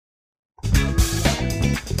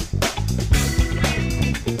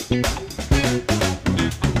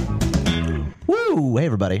Ooh, hey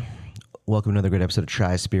everybody. Welcome to another great episode of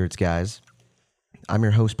Try Spirits, guys. I'm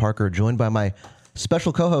your host, Parker, joined by my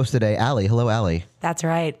special co-host today, Allie. Hello, Allie. That's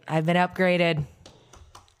right. I've been upgraded.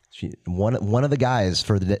 One of the guys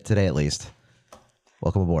for today, at least.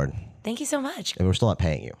 Welcome aboard. Thank you so much. And we're still not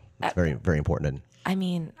paying you. It's very, very important. I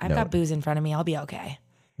mean, I've got booze in front of me. I'll be okay.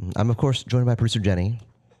 I'm, of course, joined by producer Jenny.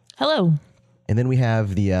 Hello. And then we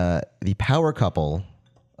have the power couple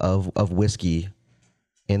of whiskey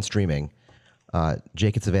and streaming,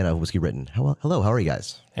 Jake and Savannah of Whiskey Written. Hello, how are you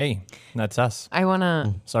guys? Hey, that's us. I want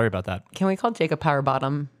to... Sorry about that. Can we call Jake a power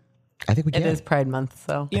bottom? I think we can. It is Pride Month,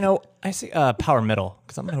 so... You know, I say power middle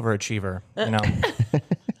because I'm an overachiever, you know.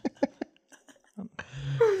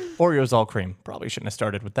 Oreos all cream. Probably shouldn't have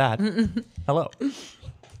started with that. Hello.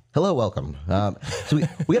 Hello, welcome. So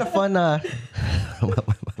we got a fun, my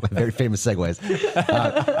very famous segues.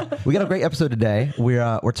 We got a great episode today.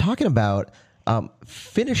 We're talking about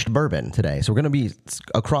finished bourbon today. So we're going to be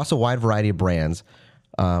across a wide variety of brands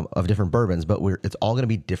of different bourbons, but it's all going to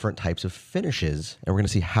be different types of finishes, and we're going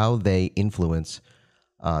to see how they influence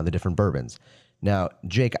the different bourbons. Now,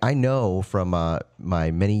 Jake, I know from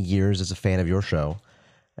my many years as a fan of your show,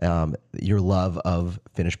 your love of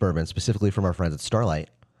finished bourbon, specifically from our friends at Starlight.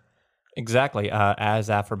 Exactly. As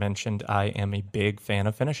aforementioned, I am a big fan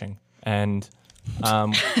of finishing. And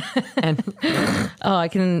I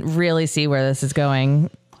can really see where this is going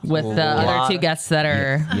with the other two guests that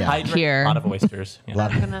are I drink here. a lot of oysters.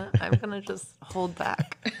 Yeah. I'm gonna just hold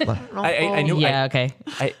back. I knew. Yeah, okay.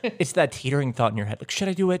 It's that teetering thought in your head. Like, should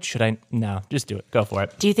I do it? Should I? No, just do it. Go for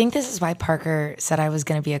it. Do you think this is why Parker said I was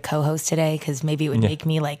going to be a co-host today? Because maybe it would make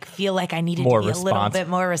me feel like I needed More to be a little bit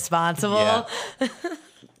more responsible. Yeah.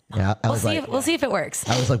 Yeah, We'll see if it works.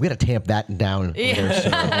 I was like, we got to tamp that down. There, so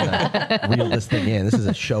we're gonna reel this thing in. This is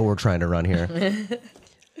a show we're trying to run here.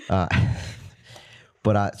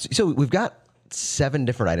 So we've got 7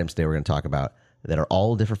 different items today we're going to talk about that are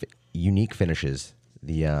all different, unique finishes.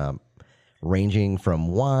 The ranging from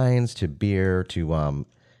wines to beer to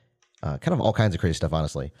kind of all kinds of crazy stuff.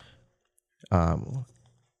 Honestly,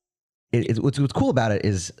 what's cool about it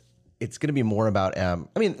is it's going to be more about.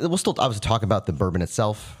 We'll still obviously talk about the bourbon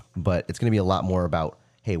itself, but it's going to be a lot more about,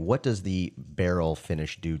 hey, what does the barrel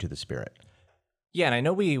finish do to the spirit? Yeah, and I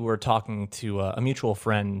know we were talking to a mutual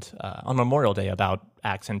friend on Memorial Day about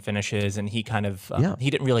accent finishes, and he kind of he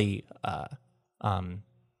didn't really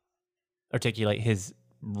articulate his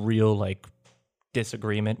real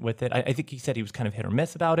disagreement with it. I think he said he was kind of hit or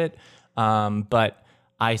miss about it, but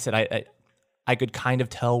I said I could kind of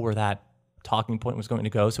tell where that talking point was going to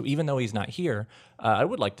go. So even though he's not here, I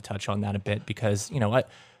would like to touch on that a bit because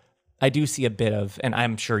I do see a bit of, and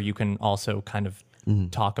I'm sure you can also kind of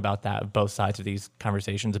talk about that, both sides of these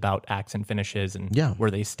conversations about accent finishes and where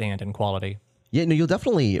they stand in quality. Yeah, no, you'll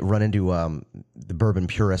definitely run into the bourbon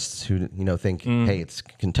purists who think, hey, it's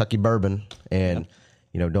Kentucky bourbon, and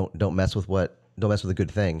don't mess with a good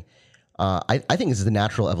thing. I think this is the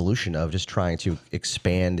natural evolution of just trying to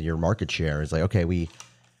expand your market share. It's like, okay,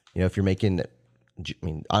 if you're making,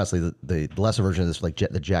 honestly, the lesser version of this, like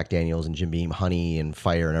the Jack Daniels and Jim Beam honey and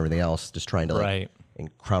fire and everything else, just trying to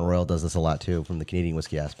and Crown Royal does this a lot too from the Canadian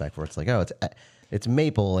whiskey aspect, where it's like, oh, it's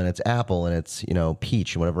maple and it's apple and it's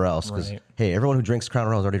peach and whatever else. Because hey, everyone who drinks Crown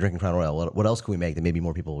Royal is already drinking Crown Royal. What else can we make that maybe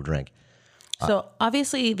more people will drink? So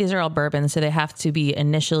obviously these are all bourbons, so they have to be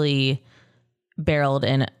initially barreled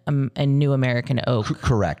in a new American oak.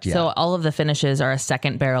 Correct. Yeah. So all of the finishes are a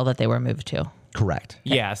second barrel that they were moved to. Correct.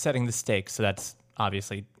 Yeah, setting the stakes. So that's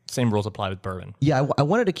obviously same rules apply with bourbon. Yeah, I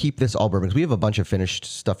wanted to keep this all bourbon because we have a bunch of finished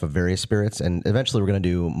stuff of various spirits, and eventually we're going to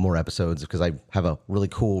do more episodes because I have a really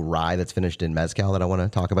cool rye that's finished in mezcal that I want to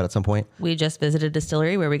talk about at some point. We just visited a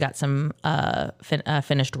distillery where we got some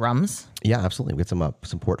finished rums. Yeah, absolutely. We got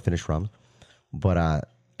some port finished rums, but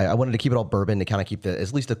I wanted to keep it all bourbon to kind of keep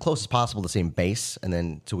at least the closest possible the same base, and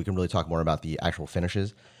then so we can really talk more about the actual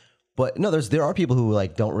finishes. But no, there are people who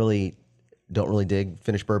don't really dig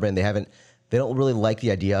finished bourbon. They don't really like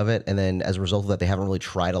the idea of it, and then as a result of that, they haven't really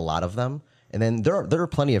tried a lot of them. And then there are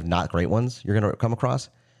plenty of not great ones you're gonna come across.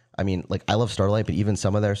 I mean, I love Starlight, but even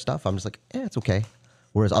some of their stuff, I'm just like, it's okay.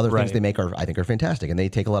 Whereas other things they make I think are fantastic, and they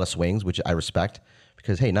take a lot of swings, which I respect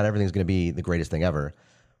because hey, not everything's gonna be the greatest thing ever,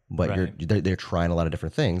 but they're trying a lot of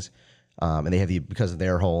different things, and they have because of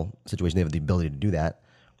their whole situation, they have the ability to do that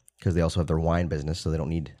because they also have their wine business, so they don't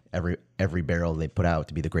need every barrel they put out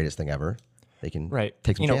to be the greatest thing ever. They can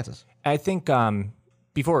take some chances. I think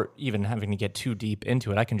before even having to get too deep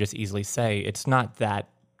into it, I can just easily say it's not that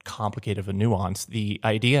complicated of a nuance. The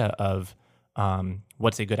idea of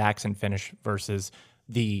what's a good accent finish versus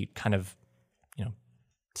the kind of,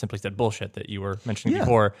 simply said bullshit that you were mentioning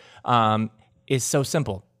before. is so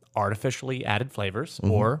simple. Artificially added flavors,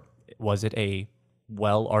 or was it a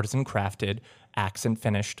well artisan crafted, accent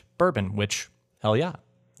finished bourbon, which, hell yeah.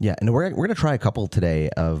 Yeah, and we're going to try a couple today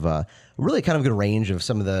of really kind of a good range of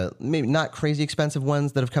some of the maybe not crazy expensive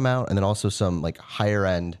ones that have come out, and then also some like higher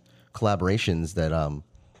end collaborations that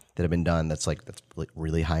have been done. That's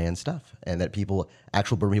really high end stuff, and that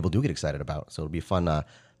actual bourbon people do get excited about. So it'll be fun to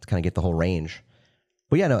kind of get the whole range.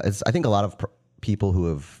 But yeah, no, I think a lot of people who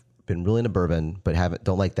have been really into bourbon but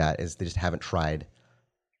don't like that is they just haven't tried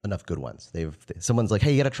enough good ones. Someone's like,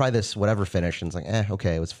 hey, you got to try this whatever finish, and it's like,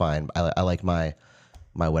 okay, it was fine. I like my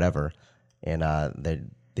whatever, and they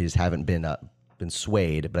just haven't been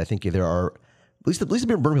swayed. But I think there are at least the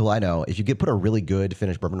bourbon people I know. If you put a really good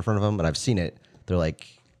finished bourbon in front of them, and I've seen it, they're like,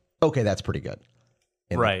 okay, that's pretty good,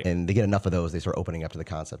 Right. And they get enough of those, they start opening up to the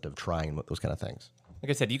concept of trying those kind of things. Like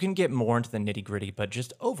I said, you can get more into the nitty gritty, but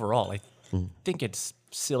just overall, I think it's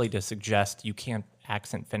silly to suggest you can't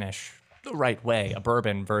accent finish the right way a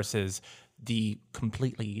bourbon versus the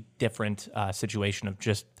completely different situation of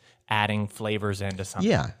just adding flavors into something.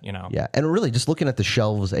 Yeah, you know. Yeah, and really, just looking at the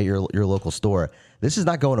shelves at your local store, this is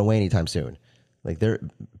not going away anytime soon. Like their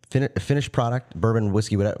finished product, bourbon,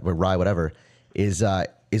 whiskey, whatever, rye, whatever, is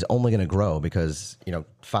only going to grow because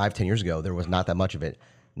 5-10 years ago there was not that much of it.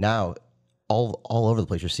 Now, all over the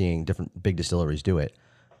place, you're seeing different big distilleries do it.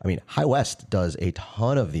 I mean, High West does a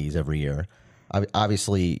ton of these every year.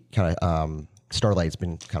 Obviously, kind of Starlight's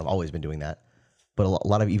been kind of always been doing that, but a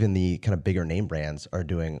lot of even the kind of bigger name brands are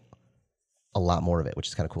doing a lot more of it, which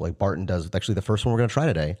is kind of cool. Like Barton does, actually the first one we're going to try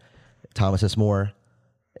today, Thomas S. More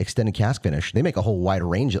extended cask finish. They make a whole wide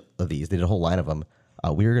range of these. They did a whole line of them.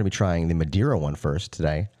 We were going to be trying the Madeira one first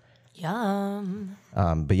today. Yum.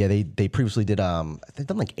 But yeah, they previously did, they've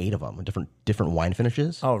done like 8 of them, different wine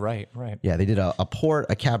finishes. Oh, right. Yeah, they did a port,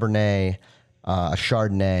 a Cabernet, a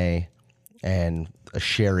Chardonnay, and a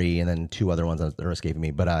Sherry, and then 2 other ones that are escaping me.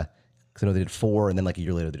 But because I know they did 4, and then like a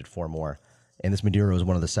year later they did 4 more. And this Madeira was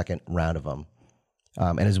one of the second round of them.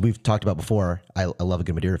 And as we've talked about before, I love a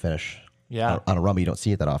good Madeira finish. Yeah. On a rum, you don't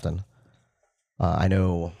see it that often. I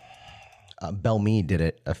know Belle Meade did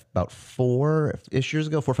it about 4-ish years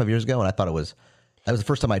ago, 4 or 5 years ago, and I thought that was the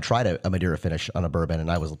first time I tried a Madeira finish on a bourbon, and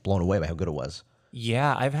I was blown away by how good it was.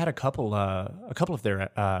 Yeah, I've had a couple of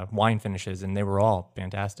their wine finishes, and they were all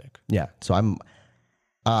fantastic. Yeah, so I'm.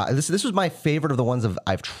 This was my favorite of the ones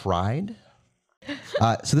I've tried.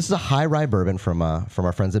 So this is a high rye bourbon from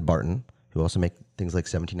our friends at Barton, who also make things like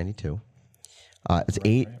 1792. It's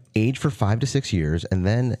aged for 5 to 6 years, and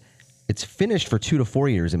then it's finished for 2 to 4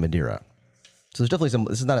 years in Madeira. So there's definitely some.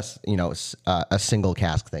 This is not a single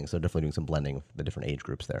cask thing. So they're definitely doing some blending of the different age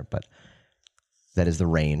groups there. But that is the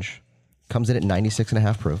range. Comes in at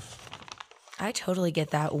 96.5 proof. I totally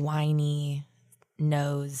get that winey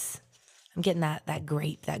nose. I'm getting that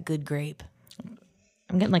grape, that good grape.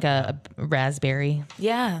 I'm getting like a raspberry.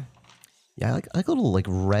 Yeah. Yeah, I like a little like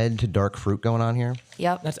red to dark fruit going on here.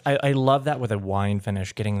 Yep. I love that with a wine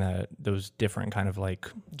finish, getting those different kind of like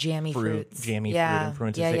Jammy fruits. Jammy Yeah.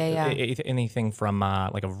 fruit influences. Yeah. Anything from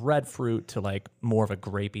like a red fruit to like more of a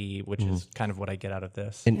grapey, which is kind of what I get out of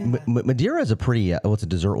this. And Madeira is a pretty it's a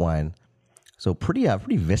dessert wine, so pretty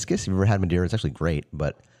viscous. If you've ever had Madeira, it's actually great,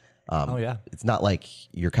 but it's not like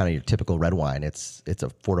your typical red wine. It's a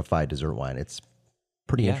fortified dessert wine. It's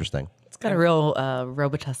pretty interesting. It's got a real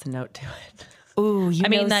Robitussin note to it. Ooh, I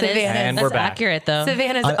mean, that is And we're that's back. accurate though.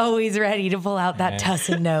 Savannah's always ready to pull out that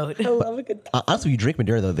tussin note. I love a good. Honestly, when you drink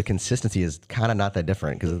Madeira, though, the consistency is kind of not that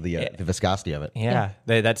different because of the viscosity of it. Yeah,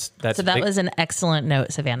 that's So that was an excellent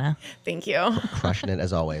note, Savannah. Thank you. Crushing it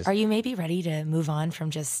as always. Are you maybe ready to move on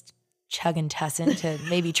from just chugging tussin to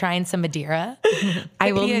maybe trying some Madeira?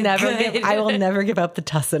 I will Be a never good- give. I will never give up the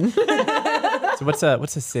tussin. So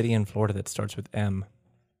what's a city in Florida that starts with M?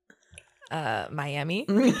 Miami.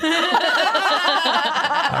 All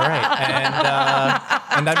right,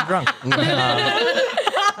 and I'm drunk.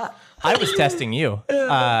 I was testing you,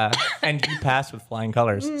 and you passed with flying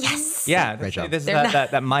colors. Yes. Yeah, Great job. this is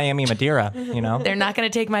that Miami Madeira. They're not going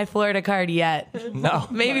to take my Florida card yet. No,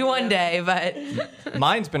 Maybe one day, but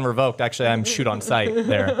mine's been revoked. Actually, I'm shoot on sight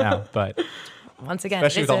there now, but once again,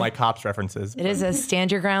 especially with all my cops references. it is a stand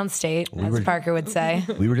your ground state, as Parker would say.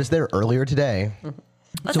 We were just there earlier today.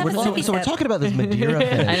 So we're talking about this Madeira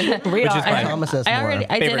finish. We Which are. is my Thomas S. I More. did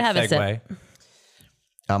favorite have a sip.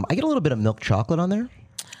 segue. I get a little bit of milk chocolate on there.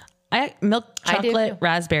 Milk I do chocolate too.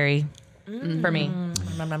 raspberry for me.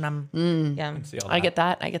 Nom, nom, nom. Yeah. See all I that. get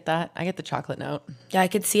that. I get that. I get the chocolate note. Yeah, I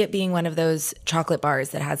could see it being one of those chocolate bars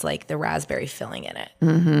that has like the raspberry filling in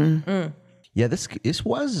it. Yeah, this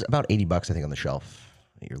was about $80, I think, on the shelf.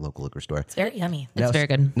 at your local liquor store. It's very yummy. It's very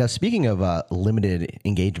good. Now, speaking of limited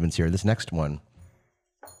engagements here, this next one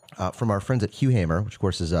from our friends at Hugh Hamer, which of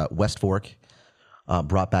course is West Fork,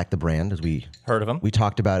 brought back the brand as we Heard of them? we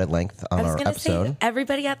talked about at length on I was our going to say, episode.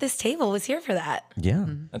 everybody at this table was here for that. Yeah,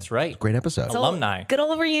 That's right. great episode. Alumni. Good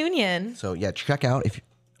old reunion. So yeah, check out if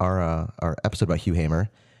our episode about Hugh Hamer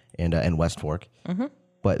and West Fork.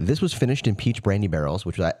 But this was finished in peach brandy barrels,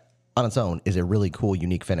 which on its own is a really cool,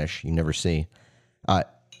 unique finish you never see.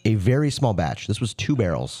 A very small batch. This was 2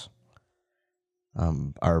 barrels.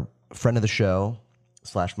 Our friend of the show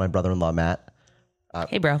 / my brother-in-law Matt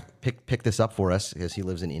Hey, bro. picked this up for us because he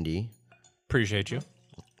lives in Indy. Appreciate you.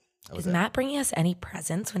 Is Matt bringing us any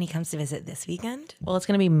presents when he comes to visit this weekend? Well, it's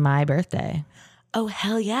going to be my birthday. Oh,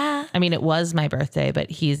 hell yeah. I mean, it was my birthday, but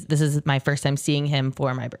this is my first time seeing him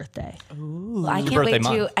for my birthday. Well, I can't birthday wait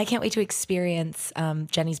month. I can't wait to experience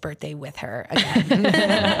Jenny's birthday with her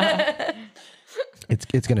again.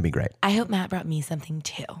 It's going to be great. I hope Matt brought me something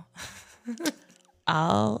too.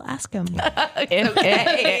 I'll ask him. Allie,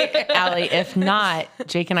 if not,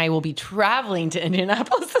 Jake and I will be traveling to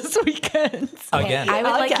Indianapolis this weekend. Again. I would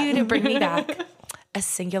like you to bring me back a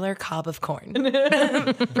singular cob of corn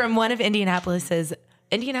from one of Indianapolis.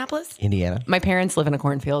 Indiana. My parents live in a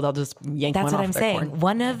cornfield. I'll just yank That's one what off I'm their saying. corn.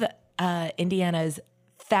 One of Indiana's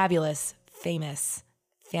fabulous, famous,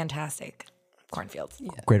 fantastic cornfields.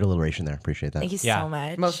 Great alliteration there. Appreciate that. Thank you Yeah. so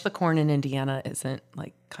much. Most of the corn in Indiana isn't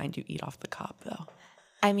like kind you eat off the cob, though.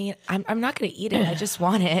 I mean, I'm not going to eat it. I just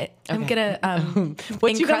want it. I'm going to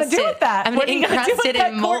What you gonna do with that? I'm What going are to you gonna do encrust with it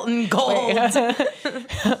that in molten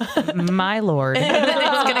gold. My lord. And then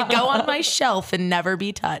it's going to go on my shelf and never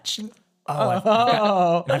be touched. I've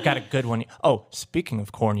got a good one. Oh, speaking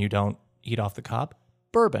of corn you don't eat off the cob,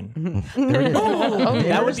 bourbon. There it is.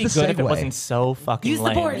 That would be There's the good if it segue. wasn't so fucking Use the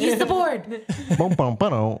lame. board. Use the board. Boom, boom,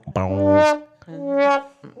 boom, boom.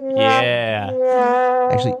 Yeah.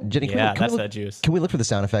 Actually, Jenny, Yeah, can that's we that look, juice. Can we look for the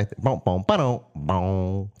sound effect? Boom, boom, boom,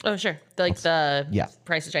 boom. Oh, sure. Like the Yeah.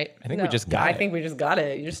 Price is Right. I think we just got I it. think we just got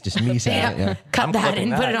it. You just Just me saying it. Yeah. Cut I'm that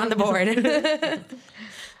clipping and put that. it on the board.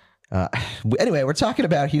 Anyway, we're talking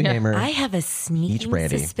about Hugh Hamer. I have a sneaking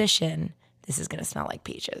brandy. suspicion this is going to smell like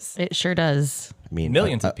peaches. It sure does. I mean,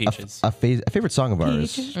 Millions of peaches. A favorite song of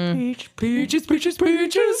ours. peaches.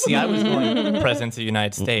 See, I was going Presidents of the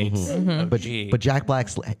United States. OG. But Jack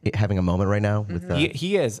Black's having a moment right now with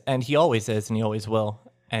He is, and he always is, and he always will,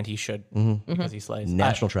 and he should because he slays.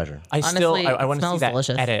 National Treasure. I Honestly, I want it to see smells that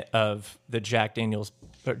delicious. edit of the Jack Daniels.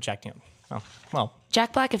 Oh, well,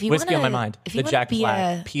 Jack Black, if you whiskey want on my mind. if The you want Jack to be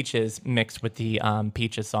Black peaches mixed with the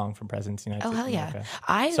Peaches song from Presidents of the United Oh States. hell of yeah!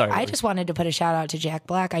 America. Sorry, I just wanted to put a shout out to Jack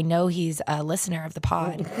Black. I know he's a listener of the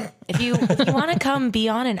pod. if you want to come be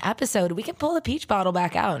on an episode, we can pull the peach bottle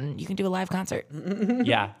back out and you can do a live concert.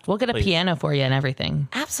 yeah. We'll get a please. piano for you and everything.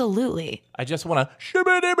 Absolutely. I just want to.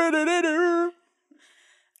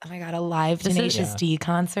 Oh my god, a live is- Tenacious D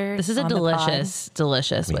concert. This is a on the pod.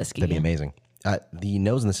 delicious whiskey. That'd be amazing. The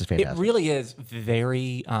nose in this is It fantastic. really is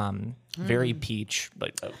very, very peach,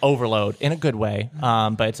 like overload in a good way.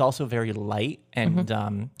 But it's also very light and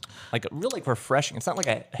like really refreshing. It's not like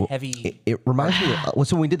a heavy. It reminds me.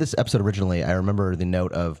 So when we did this episode originally, I remember the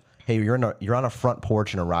note of, "Hey, you're on a front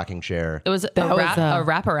porch in a rocking chair." It was a was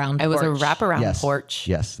wraparound. It was a porch. wraparound Yes, porch.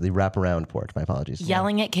 Yes, the wraparound porch. My apologies.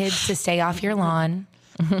 Yelling at kids to stay off your lawn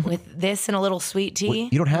with this and a little sweet tea.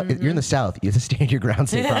 You don't have. You're in the South. You have to stand your ground.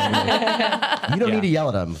 Say probably. You don't need to yell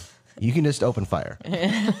at them. You can just open fire.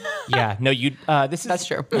 Yeah, no, you. This is That's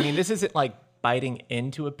true. I mean, this isn't like biting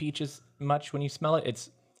into a peach as much when you smell it.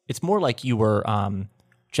 It's more like you were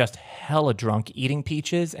just hella drunk eating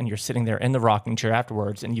peaches, and you're sitting there in the rocking chair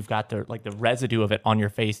afterwards, and you've got the residue of it on your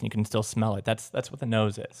face, and you can still smell it. That's what the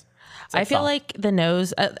nose is. It's I feel soft. like the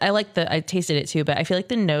nose. I tasted it too, but I feel like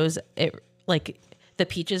the nose. The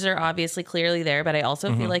peaches are obviously clearly there, but I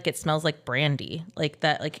also feel like it smells like brandy, like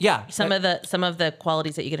that. Like Yeah, some of the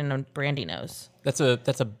qualities that you get in a brandy nose. that's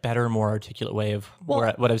a better, more articulate way of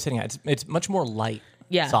what I was sitting at. It's much more light,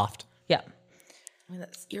 Yeah. soft, Yeah.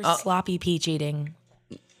 You're sloppy peach eating.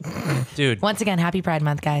 dude. Once again, happy Pride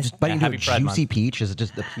Month, guys. Biting into a Happy Pride juicy Month. peach. Is it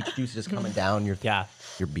just the peach juice just coming down your Yeah,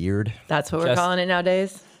 your beard? That's what we're Just- calling it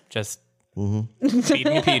nowadays. just eating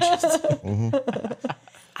the peaches.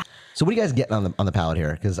 So what are you guys getting on the palate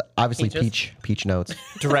here? Because obviously peach notes.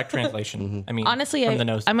 Direct translation. I mean, Honestly, from the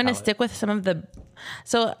nose. I'm going to palate. stick with some of the.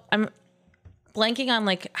 So I'm blanking on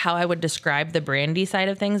like how I would describe the brandy side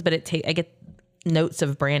of things, but I get notes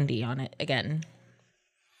of brandy on it again.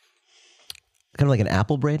 Kind of like an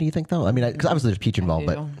apple brandy, you think though? I mean, because obviously there's peach involved,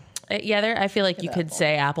 but I feel like you could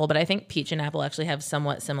say apple, but I think peach and apple actually have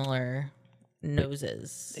somewhat similar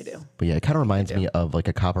noses. They do. But yeah, it kind of reminds me of like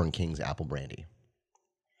a Copper and King's apple brandy.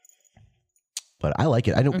 But I like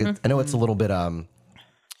it. I know it's a little bit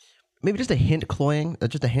maybe just a hint cloying,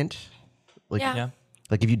 just a hint. Like Yeah. Yeah.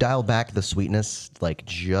 like if you dial back the sweetness like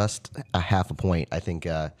just a half a point, I think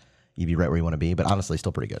you'd be right where you want to be. But honestly,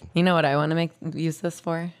 still pretty good. You know what I want to use this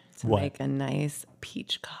for? To What? make a nice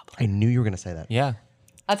peach cobbler. I knew you were going to say that. Yeah.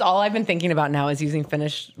 That's all I've been thinking about now is using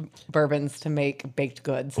finished bourbons to make baked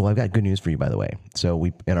goods. Well, I've got good news for you, by the way. So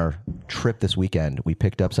we, in our trip this weekend, we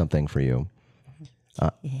picked up something for you.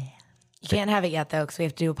 You can't have it yet, though, because we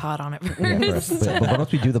have to do a pod on it. Yeah, but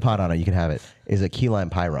once we do the pot on it, you can have it. Is a key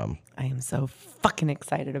lime pie rum. I am so fucking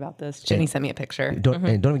excited about this. Jenny sent me a picture. And don't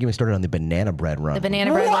even get me started on the banana bread rum. The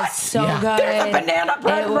banana bread was so good. There's a banana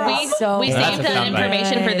bread It rum. was so We good. saved that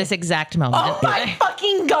information for this exact moment. Oh my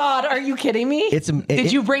fucking God. Are you kidding me?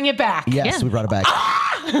 Did you bring it back? Yes, Yeah. we brought it back.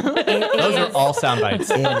 Those are all sound bites.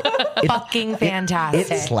 And Fucking fantastic.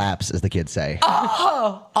 it slaps, as the kids say.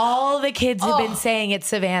 All the kids have been saying at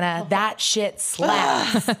Savannah, that shit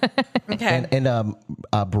slaps. Okay. And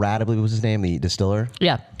Brad, I believe was his name, the distiller.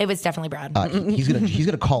 Yeah. It was definitely Brad. He's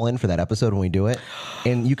gonna call in for that episode when we do it,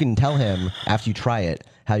 and you can tell him after you try it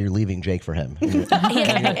how you're leaving Jake for him.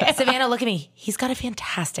 Savannah, look at me. He's got a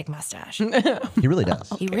fantastic mustache. He really does.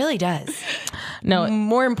 He really does. No,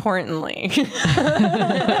 More importantly,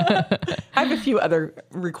 I have a few other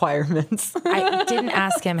requirements. I didn't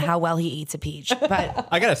ask him how well he eats a peach, but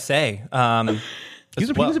I gotta say, He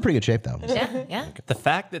was in pretty good shape though. yeah. the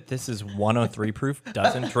fact that this is 103 proof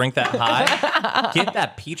doesn't drink that high. Get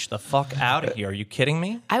that peach the fuck out of here. Are you kidding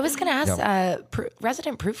me? I was gonna ask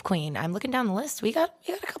resident proof queen. I'm looking down the list. We got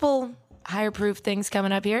a couple higher proof things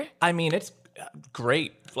coming up here. I mean, it's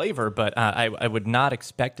great flavor, but I would not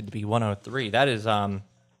expect it to be 103. That is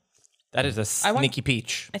a sneaky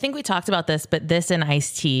peach. I think we talked about this, but this and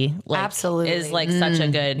iced tea Absolutely. is like such a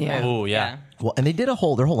good Yeah. Oh yeah. Well, and they did their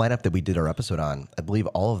whole lineup that we did our episode on. I believe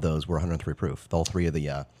all of those were 103 proof. The whole three of the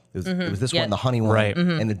it was this Yeah. one, the honey one, Right.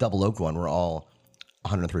 and the double oak one were all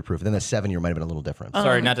 103 proof. And then the 7-year might have been a little different.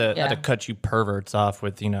 Sorry, not to yeah. cut you perverts off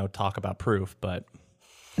with talk about proof, but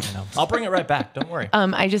I'll bring it right back. Don't worry.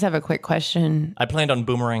 I just have a quick question. I planned on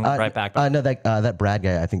boomerang right back. No, that Brad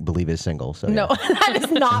guy I think believe is single. So No, yeah. that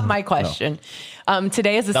is not my question.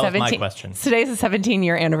 Today is the That was my 17. question. Today is the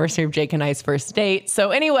 17-year anniversary of Jake and I's first date.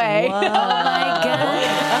 So anyway, Oh my god.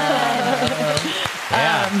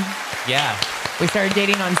 Yeah. we started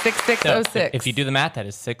dating on So 6606. if you do the math, that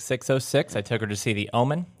is 6606. I took her to see The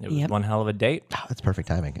Omen. It was Yep. one hell of a date. Oh, that's perfect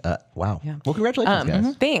timing. Wow. Well, congratulations,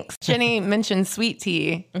 guys. Thanks. Jenny mentioned sweet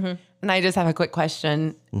tea, and I just have a quick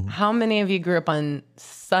question. How many of you grew up on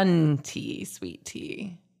sun tea, sweet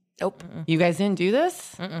tea? Nope. You guys didn't do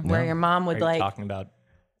this? Where your mom would Are you like talking about?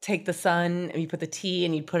 take the sun and you put the tea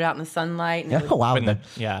and you'd put it out in the sunlight. And it would- Oh, wow.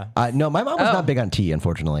 Yeah. No, my mom was not big on tea,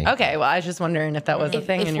 unfortunately. Okay, well, I was just wondering if that was a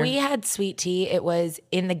thing. If in your... we had sweet tea, it was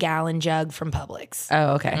in the gallon jug from Publix.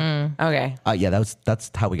 Oh, okay. Okay. Yeah,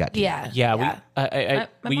 that's how we got tea. Yeah. Yeah, My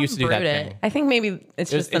we used to do that mom brewed thing. it. I think maybe it's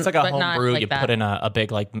just It's like a but home not brew. like You that. put in a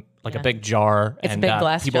big a big jar, It's a and big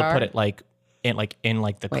glass people jar? put it in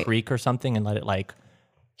the Wait. creek or something and let it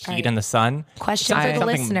heat Right. in the sun. Question for the Something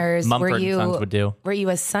listeners: Mumford and Sons would do. Were you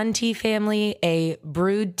a sun tea family, a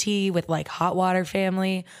brewed tea with like hot water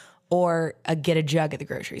family, or a get a jug at the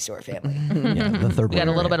grocery store family? Yeah, the third We got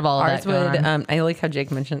a little bit of all of ours that going would. on. I like how Jake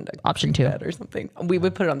mentioned Option two. bed or something. We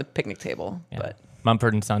would put it on the picnic table, but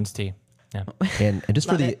Mumford and Sons tea. Yeah. And just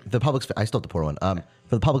for the Publix, I still have to pour one.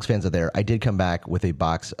 For the Publix fans out there, I did come back with a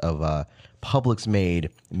box of Publix made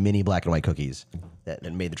mini black and white cookies that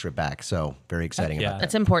made the trip back. So very exciting Yeah. about that.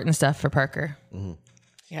 That's important stuff for Parker.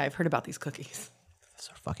 yeah, I've heard about these cookies.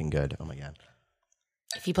 So fucking good. Oh my god.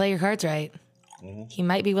 If you play your cards right, he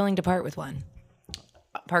might be willing to part with one.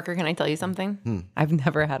 Parker, can I tell you something? I've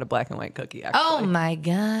never had a black and white cookie. Actually. Oh my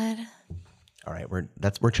god! All right,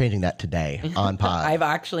 we're changing that today on pod.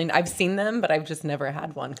 I've seen them, but I've just never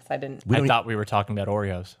had one because I didn't. I thought we were talking about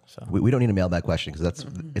Oreos. So we don't need to mail that question because it's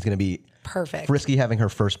going to be Perfect. Frisky having her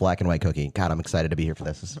first black and white cookie. God, I'm excited to be here for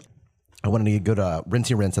this. I wanted to go to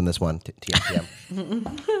rinsey rinse on this one.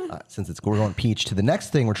 TMTM. Since we're going peach to the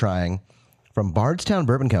next thing we're trying from Bardstown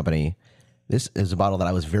Bourbon Company. This is a bottle that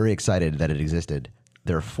I was very excited that it existed.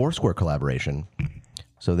 Their Foursquare collaboration.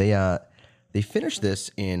 So they finished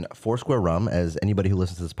this in Foursquare rum, as anybody who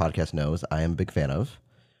listens to this podcast knows. I am a big fan of.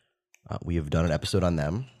 We have done an episode on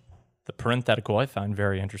them. the parenthetical I found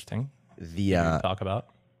very interesting. The Talk about.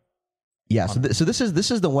 yeah. So this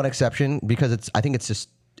is the one exception because I think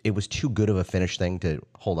it was too good of a finished thing to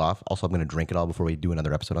hold off. Also, I'm going to drink it all before we do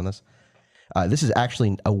another episode on this. This is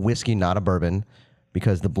actually a whiskey, not a bourbon.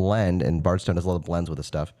 because the blend, and Bardstown does a lot of blends with this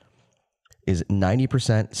stuff, is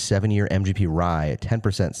 90% 7-year MGP rye, 10%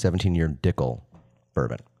 17-year Dickel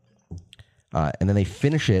bourbon. And then they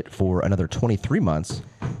finish it for another 23 months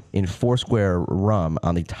in Foursquare rum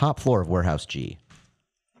on the top floor of Warehouse G.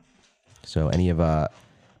 So any of, I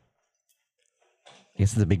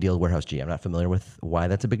guess it's a big deal with Warehouse G. I'm not familiar with why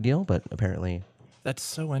that's a big deal, but apparently. That's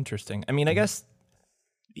so interesting. I mean, I guess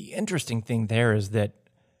the interesting thing there is that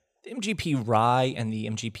the MGP rye and the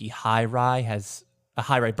MGP high rye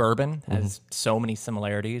high rye bourbon has so many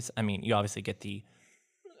similarities. I mean, you obviously get the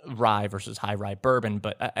rye versus high rye bourbon,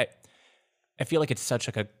 but I feel like it's such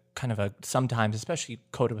like a kind of a, sometimes, especially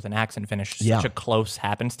coated with an accent finish, such a close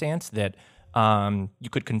happenstance that you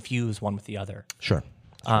could confuse one with the other. Sure.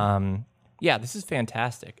 Yeah, this is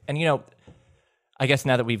fantastic. And, I guess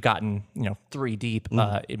now that we've gotten, 3 deep,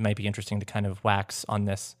 it might be interesting to kind of wax on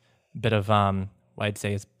this bit of, what I'd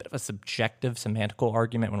say is a bit of a subjective semantical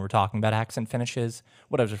argument when we're talking about accent finishes.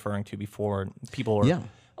 What I was referring to before, people are a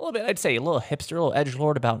little bit, I'd say a little hipster, a little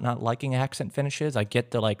edgelord about not liking accent finishes. I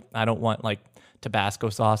get the, I don't want, Tabasco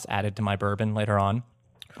sauce added to my bourbon later on.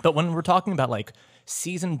 But when we're talking about,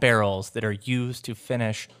 seasoned barrels that are used to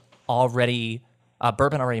finish already,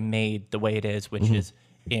 bourbon already made the way it is, which is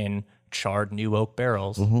in charred new oak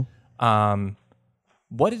barrels,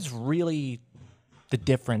 what is really the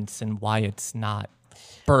difference and why it's not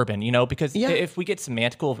bourbon, because if we get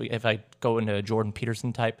semantical, if I go into a Jordan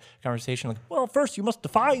Peterson type conversation, well, first you must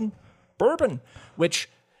define bourbon, which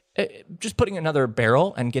just putting another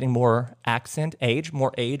barrel and getting more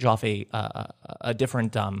more age off a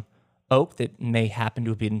different oak that may happen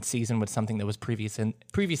to have been seasoned with something that was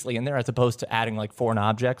previously in there, as opposed to adding foreign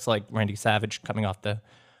objects like Randy Savage coming off the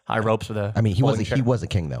high ropes with a. I mean, he was a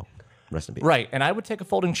king though. Rest in peace. Right, and I would take a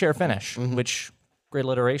folding chair finish, which. Great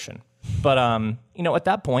alliteration. But, at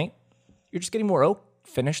that point, you're just getting more oak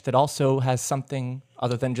finish that also has something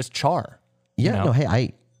other than just char. Yeah, no,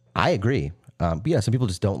 hey, I agree. But yeah, some people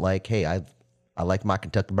just don't I like my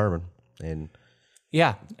Kentucky bourbon.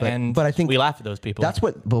 But I think we laugh at those people. That's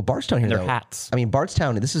what, Bardstown here, their hats. I mean,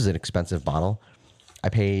 Bardstown, this is an expensive bottle. I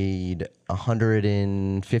paid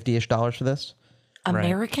 $150-ish for this.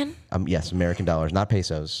 American? Yes, American dollars, not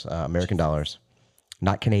pesos, American dollars,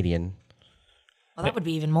 not Canadian. Well, that would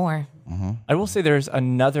be even more. I will say there's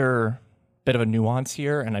another bit of a nuance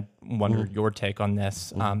here, and I wonder your take on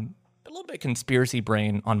this. A little bit conspiracy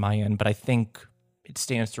brain on my end, but I think it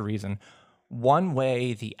stands to reason. One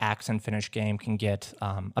way the accent finish game can get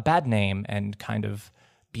a bad name and kind of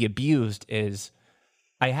be abused is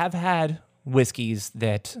I have had whiskeys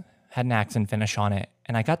that had an accent finish on it,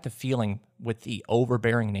 and I got the feeling with the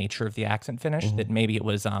overbearing nature of the accent finish that maybe it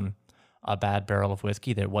was a bad barrel of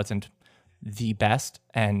whiskey that wasn't the best,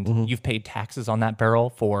 and you've paid taxes on that barrel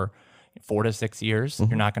for 4 to 6 years.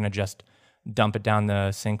 You're not going to just dump it down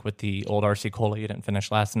the sink with the old RC Cola you didn't finish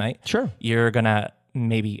last night. Sure. You're going to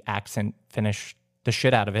maybe accent finish the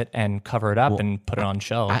shit out of it and cover it up and put it on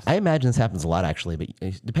shelves. I imagine this happens a lot, actually, but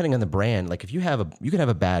depending on the brand, if you can have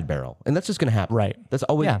a bad barrel, and that's just going to happen. Right. That's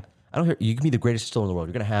always, you can be the greatest distiller in the world.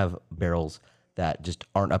 You're going to have barrels that just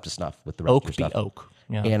aren't up to snuff with the rest of your stuff. Oak.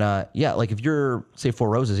 Yeah. And if you're, say, Four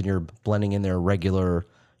Roses and you're blending in their regular,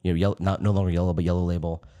 yellow, no longer yellow, but yellow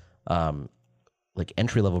label,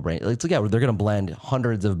 entry level brand, they're going to blend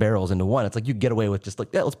hundreds of barrels into one. It's you get away with just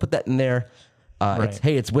let's put that in there.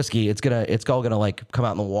 It's whiskey. It's all gonna come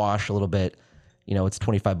out in the wash a little bit. It's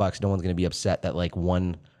 $25. No one's gonna be upset that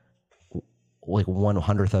one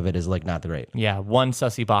 1/100th of it is not the great. Yeah, one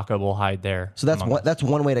sussy baka will hide there. So that's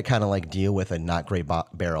one way to kind of deal with a not great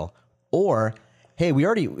barrel. Or hey, we've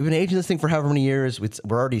been aging this thing for however many years.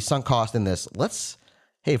 We're already sunk cost in this.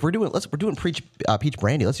 If we're doing peach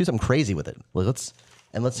brandy, let's do something crazy with it. Cause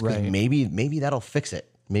maybe that'll fix it.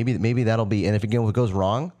 Maybe that'll be. And if it goes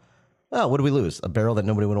wrong, well, what do we lose? A barrel that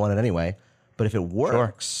nobody would want it anyway. But if it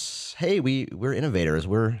works, hey, we're innovators.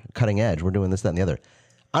 We're cutting edge. We're doing this, that, and the other.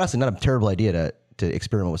 Honestly, not a terrible idea to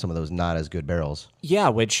experiment with some of those not as good barrels. Yeah,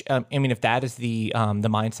 which if that is the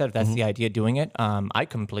mindset, if that's the idea of doing it, I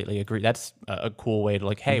completely agree. That's a cool way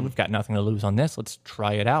to hey, we've got nothing to lose on this. Let's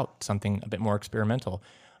try it out. Something a bit more experimental.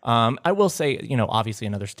 I will say, obviously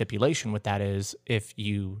another stipulation with that is if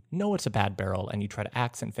you know it's a bad barrel and you try to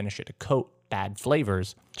accent finish it to coat bad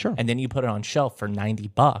flavors, sure, and then you put it on shelf for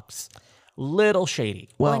 $90, little shady.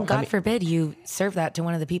 Well, and God forbid you serve that to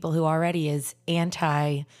one of the people who already is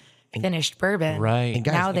anti-finished bourbon. Right. And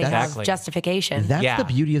guys, now they have justification. That's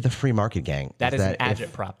the beauty of the free market, gang. That is an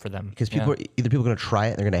agitprop for them. Because people are going to try it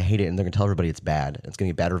and they're going to hate it and they're going to tell everybody it's bad. It's going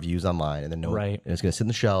to get bad reviews online and then and it's going to sit in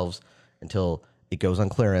the shelves until it goes on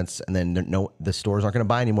clearance and then the stores aren't going to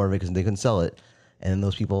buy any more of it because they couldn't sell it. and then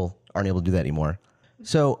those people aren't able to do that anymore.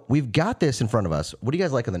 So we've got this in front of us. What do you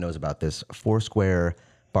guys like on the nose about this Foursquare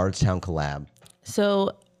Bardstown collab?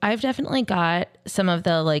 So I've definitely got some of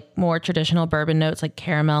the like more traditional bourbon notes, like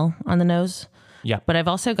caramel on the nose. Yeah. But I've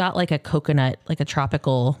also got like a coconut, like a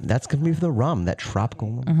tropical. That's going to be for the rum, that tropical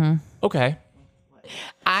rum. Mm-hmm. Okay.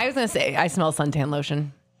 I was gonna say I smell suntan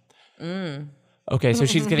lotion. Okay, so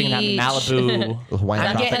she's getting that Beach. Malibu, Hawaiian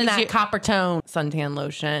I'm tropic. getting that copper tone suntan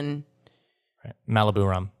lotion. right, Malibu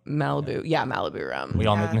rum. Malibu, yeah, Malibu rum. We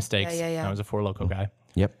all make mistakes. yeah. I was a Four Loko guy.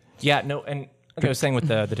 Yep. Yeah, no, and like I was saying with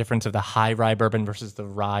the difference of the high rye bourbon versus the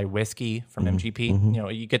rye whiskey from MGP, you know,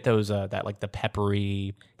 you get those that like the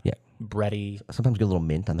peppery, Yeah. bready. Sometimes get a little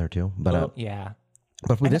mint on there too. But Yeah,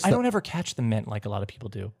 but with this I stuff- don't ever catch the mint like a lot of people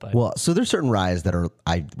do. But well, so there's certain ryes that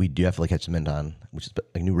we do definitely catch the mint on, which is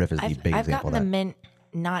like New Riff is the big I've example gotten of the that. mint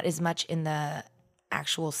not as much in the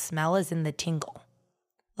actual smell as in the tingle.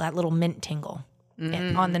 That little mint tingle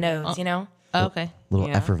on the nose, you know? Oh, okay. Little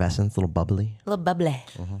effervescence, little bubbly. A little bubbly.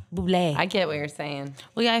 Bubbly. I get what you're saying.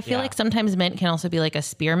 Well, yeah, I feel like sometimes mint can also be like a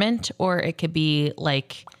spearmint, or it could be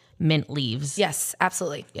like mint leaves. Yes,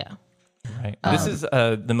 absolutely. Yeah. right, this is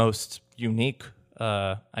the most unique,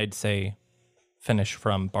 I'd say, finish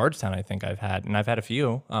from Bardstown I think I've had, and I've had a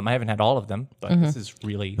few. I haven't had all of them, but this is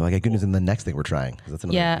really Well, I got good news in the next thing we're trying, because that's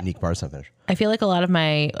another Yeah. unique Bardstown finish. I feel like a lot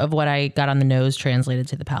of what I got on the nose translated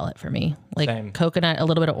to the palate for me. Like Same. coconut, a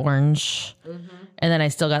little bit of orange. And then I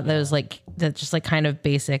still got those like that just like kind of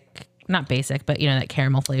basic, not basic, but you know, that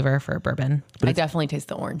caramel flavor for bourbon. I definitely taste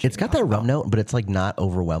the orange. It's got that rum note, but it's like not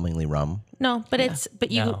overwhelmingly rum. No,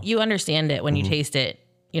 but you understand it when you taste it,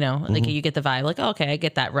 you know, like you get the vibe like, oh, okay, I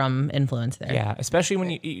get that rum influence there. yeah. Especially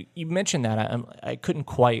when you mentioned that, I couldn't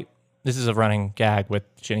quite. This is a running gag with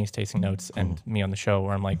Jenny's tasting notes and me on the show,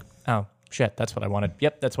 where I'm like, oh shit, that's what I wanted.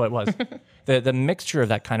 Yep, that's what it was. The mixture of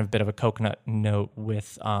that kind of bit of a coconut note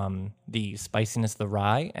with the spiciness of the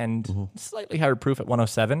rye and slightly higher proof at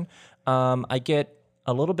 107. I get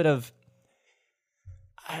a little bit of.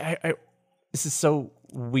 This is so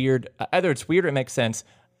weird. Either it's weird or it makes sense.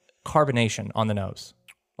 Carbonation on the nose,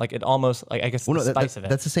 like it almost like I guess the spice of it.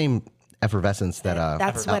 That's the same effervescence that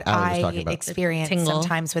That's what Alan was I talking about. experience Tingle.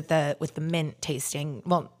 sometimes with the mint tasting.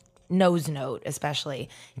 Well, nose note especially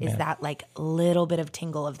is that like little bit of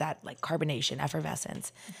tingle of that like carbonation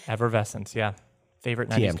effervescence. Effervescence, yeah. Favorite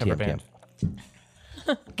 90s cover band.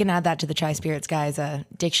 You can add that to the Tri Spirits guys, a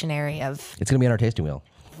dictionary of It's going to be on our tasting wheel.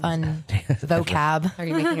 fun vocab. Are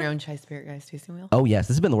you making your own chai spirit guys tasting wheel? Oh, yes.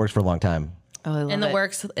 This has been in the works for a long time. Oh, I love In the it.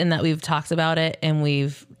 works, in that we've talked about it and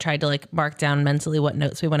we've tried to like mark down mentally what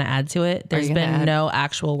notes we want to add to it. There's you gonna been add- no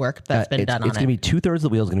actual work that's been done on It's going to it. be 2/3 of the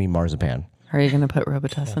wheel is going to be marzipan. Are you going to put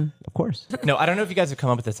Robitussin? Of course. No, I don't know if you guys have come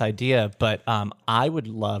up with this idea, but I would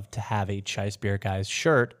love to have a Chai Spirit Guys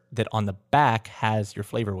shirt that on the back has your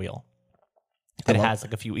flavor wheel. That has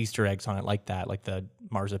like a few Easter eggs on it, like that, like the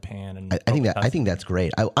marzipan and. I think that's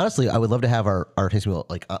great. Honestly, I would love to have our tasting wheel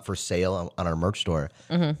like for sale on our merch store.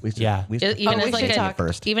 We used to- Yeah. we used to- Even we as like should talk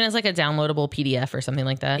first. even as like a downloadable PDF or something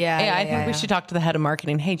like that. Yeah, I think we should talk to the head of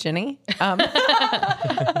marketing. Hey, Jenny.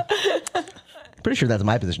 Pretty sure that's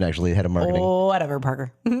my position actually, head of marketing. Whatever,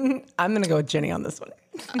 Parker. I'm going to go with Jenny on this one.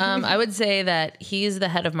 I would say that he's the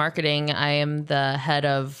head of marketing. I am the head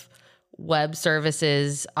of web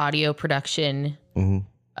services, audio production,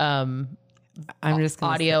 I'm just going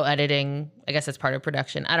to audio editing. I guess that's part of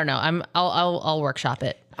production. I don't know. I'll workshop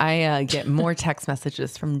it. I get more text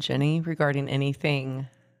messages from Jenny regarding anything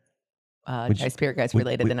Chai Spirit Guys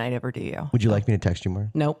related than I ever do you. Would you like me to text you more?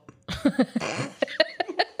 Nope.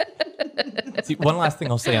 See, one last thing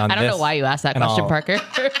I'll say on I don't this. know why you asked that and question, I'll- Parker.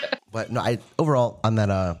 But no, overall on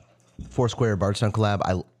that Foursquare Bardstown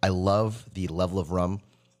collab, I love the level of rum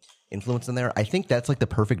influence in there. I think that's like the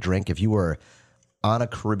perfect drink if you were on a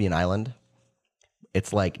Caribbean island.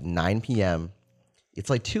 It's like 9 p.m. It's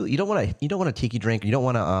like you don't want a tiki drink. You don't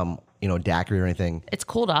want a daiquiri or anything. It's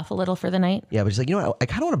cooled off a little for the night. Yeah, but it's like I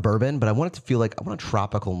kind of want a bourbon, but I want it to feel like I want a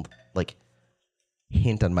tropical like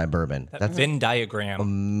hint on my bourbon. That Venn diagram.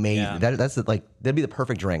 Amazing. Yeah. That'd be the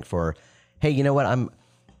perfect drink for. Hey, you know what? I'm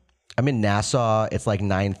in Nassau. It's like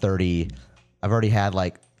 9:30. I've already had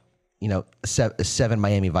like, 7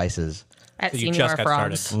 Miami Vices, At So you Senior just got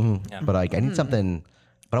Frogs. started. Yeah. but like I need something.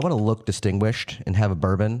 But I want to look distinguished and have a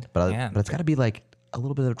bourbon. But it's got to be like a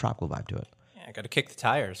little bit of a tropical vibe to it. Yeah, I got to kick the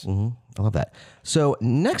tires. I love that. So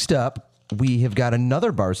next up, we have got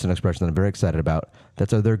another Bardstown expression that I'm very excited about.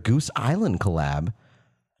 That's their Goose Island collab,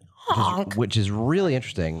 which is really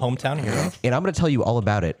interesting. Hometown hero. And I'm going to tell you all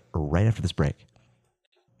about it right after this break.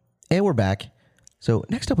 And we're back. So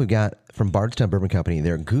next up, we've got from Bardstown Bourbon Company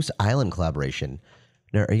their Goose Island collaboration.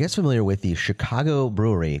 Now, are you guys familiar with the Chicago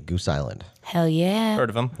brewery, Goose Island? Hell yeah. Heard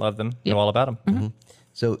of them, love them, know all about them. Mm-hmm.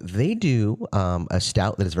 So they do a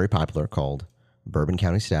stout that is very popular called Bourbon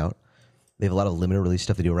County Stout. They have a lot of limited release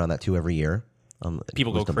stuff they do around that too every year.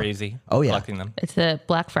 People go crazy collecting them. It's a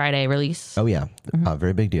Black Friday release. Oh yeah,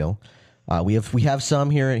 very big deal. We have some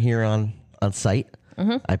here on site.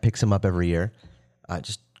 I pick some up every year.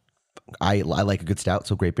 I like a good stout,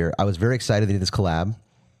 so great beer. I was very excited to do this collab.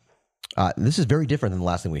 This is very different than the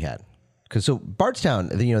last thing we had, because Bardstown,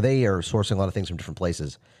 they are sourcing a lot of things from different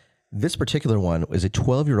places. This particular one is a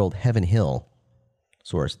 12-year-old Heaven Hill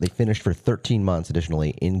source. They finished for 13 months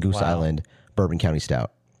additionally in Goose Island Bourbon County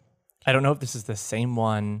Stout. I don't know if this is the same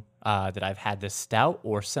one that I've had this stout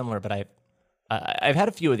or similar, but I've had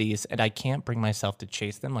a few of these, and I can't bring myself to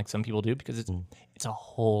chase them like some people do, because it's a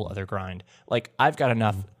whole other grind. Like, I've got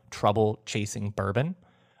enough trouble chasing bourbon.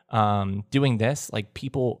 Doing this, like,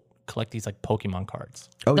 people collect these like Pokemon cards.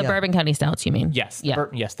 The Bourbon County Stouts, you mean? Yes. Yeah.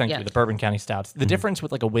 Yes, thank you. The Bourbon County Stouts. The difference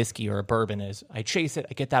with like a whiskey or a bourbon is I chase it,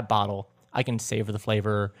 I get that bottle, I can savor the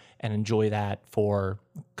flavor and enjoy that for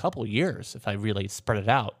a couple years if I really spread it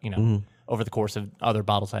out, over the course of other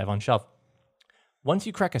bottles I have on shelf. Once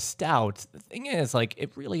you crack a stout, the thing is, like,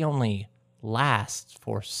 it really only lasts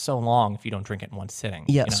for so long if you don't drink it in one sitting.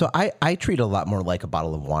 Yeah, so I treat it a lot more like a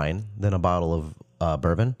bottle of wine than a bottle of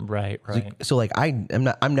bourbon. Right. So like I'm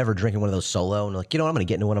never drinking one of those solo and like, I'm going to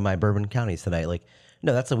get into one of my bourbon counties tonight. Like,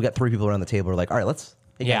 no, that's we got 3 people around the table. We're like, all right, let's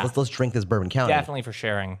drink this bourbon county. Definitely for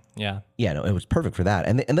sharing. Yeah. Yeah, no, it was perfect for that.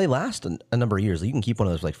 And they last a number of years. Like, you can keep one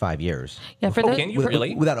of those for like 5 years. Yeah, for those. Can you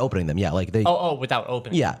really? Without opening them. Yeah, like they. Without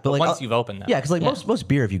opening. Yeah, but like once you've opened them. Yeah, because like most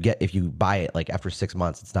beer, if you buy it like after 6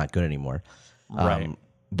 months, it's not good anymore. Right.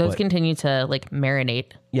 Those continue to like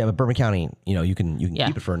marinate. Yeah, but Bourbon County, you can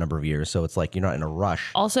keep it for a number of years, so it's like you're not in a rush.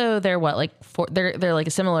 Also, they're they're like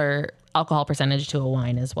a similar alcohol percentage to a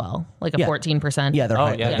wine as well, like a 14%. Yeah,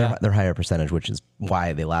 they're higher percentage, which is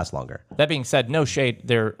why they last longer. That being said, no shade.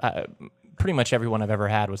 They're pretty much everyone I've ever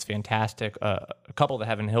had was fantastic. A couple of the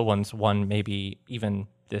Heaven Hill ones, one maybe even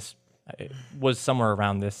this was somewhere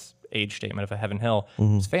around this age statement of a Heaven Hill.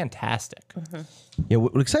 It's fantastic. Yeah,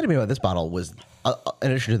 what excited me about this bottle was,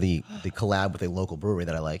 in addition to the collab with a local brewery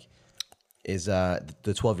that I like, is the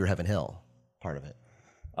 12-year Heaven Hill part of it.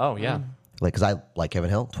 Oh, yeah. Like, because I like Heaven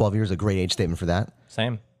Hill. 12 years, a great age statement for that.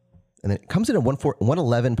 Same. And then it comes in at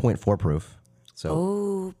 111.4 proof.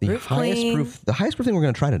 So the highest proof thing we're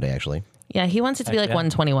going to try today, actually. Yeah, he wants it to be like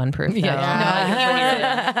 121 proof. No,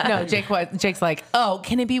 Jake's like,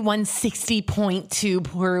 can it be 160.2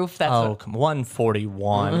 proof? That's come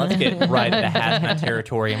 141. Let's get right into hazmat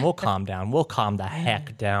territory, and we'll calm down. We'll calm the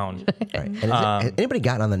heck down. Right. And has anybody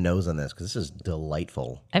gotten on the nose on this? Because this is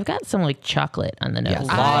delightful. I've got some like chocolate on the nose. A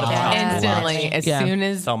lot of chocolate. Instantly,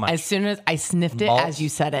 as soon as I sniffed it, Malt. as you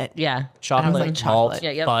said it. Yeah. Chocolate, malt,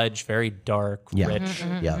 Yeah, yep. fudge, very dark, rich.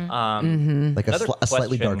 Yeah. Like a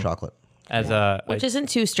slightly dark chocolate. Which isn't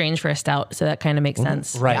too strange for a stout, so that kind of makes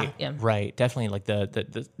sense. Right, Yeah. right. Definitely like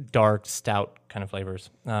the dark, stout kind of flavors.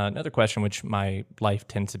 Another question, which my life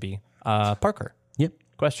tends to be, Parker. Yep.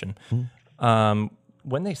 Question.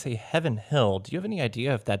 When they say Heaven Hill, do you have any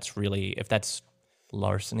idea if that's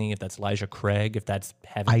larceny, if that's Elijah Craig, if that's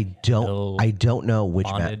Heaven Hill? I don't know which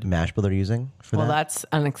bonded? mash bill they're using for that. Well, that's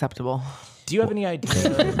unacceptable. Do you have any idea?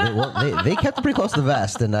 they kept it pretty close to the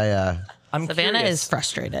vest, and I'm Savannah curious. is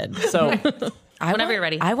frustrated. So Whenever you're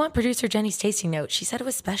ready. I want producer Jenny's tasting note. She said it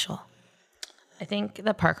was special. I think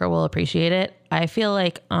that Parker will appreciate it. I feel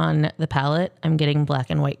like on the palate, I'm getting black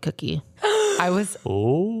and white cookie. I was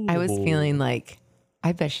feeling like,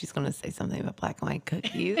 I bet she's going to say something about black and white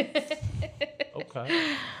cookies.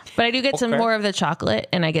 okay. But I do get some more of the chocolate,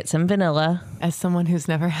 and I get some vanilla. As someone who's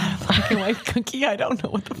never had a black and white cookie, I don't know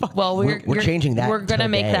what the fuck. Well, we're changing that. We're gonna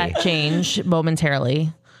make that change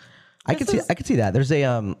momentarily. I could see that. There's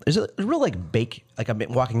a real like I'm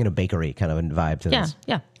walking in a bakery kind of a vibe to this.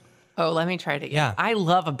 Yeah. Oh, let me try it again. Yeah. I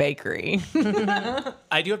love a bakery.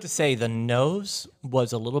 I do have to say the nose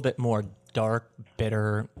was a little bit more dark,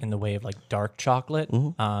 bitter in the way of like dark chocolate.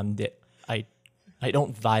 That I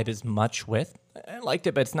don't vibe as much with. I liked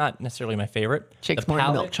it, but it's not necessarily my favorite. Jake's The more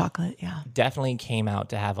palate milk chocolate, yeah. definitely came out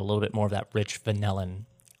to have a little bit more of that rich vanillin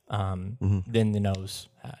than the nose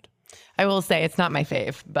had. I will say it's not my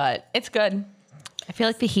fave, but it's good. I feel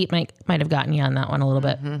like the heat might have gotten you on that one a little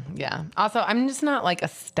bit. Yeah. Also, I'm just not like a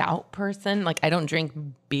stout person. Like, I don't drink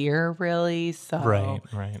beer really. So, Right.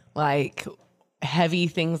 like, heavy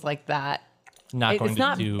things like that. Not going It's to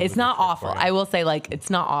not. do. It's with not the awful. territory. I will say, like, it's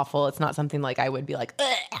not awful. It's not something like I would be like,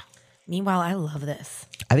 ugh. Meanwhile, I love this.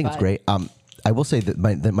 I think it's great. I will say that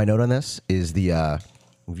my note on this is the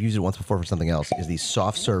we've used it once before for something else, is the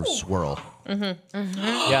soft serve swirl.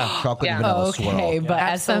 Yeah. Chocolate and vanilla swirl. Okay, but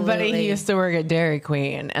as somebody who Absolutely. used to work at Dairy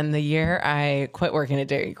Queen, and the year I quit working at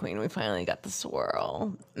Dairy Queen, we finally got the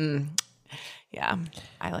swirl. Yeah,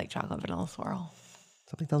 I like chocolate vanilla swirl.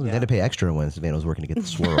 Something tells me they had to pay extra when Savannah was working to get the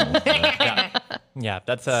swirl. Yeah,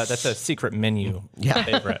 that's a secret menu Yeah.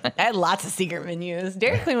 favorite. I had lots of secret menus.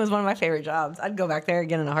 Dairy Queen was one of my favorite jobs. I'd go back there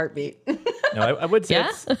again in a heartbeat. No, I would say Yeah?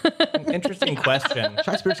 it's an interesting question.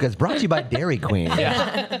 Chai Spirits guys brought to you by Dairy Queen.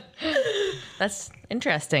 That's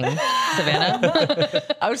interesting, Savannah.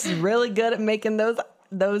 I was really good at making those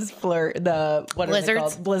what are they Blizzards?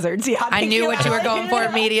 called? Blizzards. Yeah, I knew what you were going for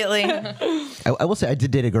immediately. I will say I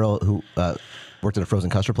did date a girl who worked at a frozen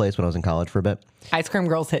custard place when I was in college for a bit, Ice cream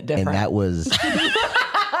girls hit different. and that was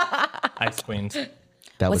Ice Queens.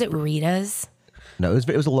 Was it Rita's? No, it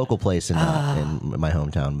was a local place in my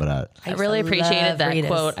hometown. But I really appreciated love that Rita's.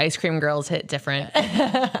 quote. Ice cream girls hit different.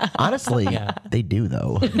 honestly, they do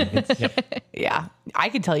though. Yeah, I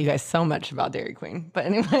could tell you guys so much about Dairy Queen, but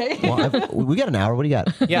anyway, Well, we got an hour. What do you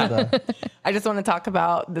got? Yeah. I just want to talk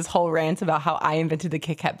about this whole rant about how I invented the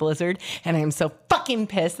Kit Kat Blizzard, and I am so fucking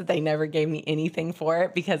pissed that they never gave me anything for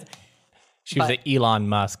it because She was the Elon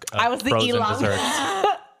Musk of I was the frozen Elon. desserts.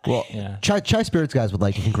 Well, Yeah. Chai Spirits guys would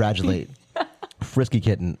like to congratulate Frisky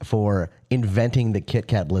Kitten for inventing the Kit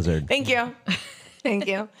Kat Blizzard. thank you, thank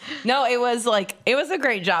you. No, it was a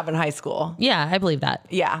great job in high school. Yeah, I believe that.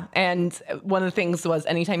 Yeah, and one of the things was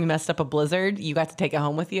anytime you messed up a Blizzard, you got to take it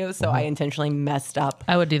home with you. So I intentionally messed up.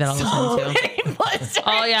 I would do that all the time too. many Blizzards.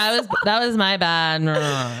 Oh yeah, that was my bad.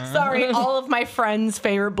 Sorry, all of my friends'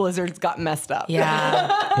 favorite Blizzards got messed up.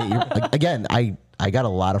 Yeah. Hey, again, I got a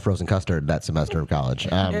lot of frozen custard that semester of college.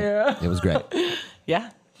 It was great. Yeah.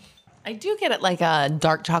 I do get it like a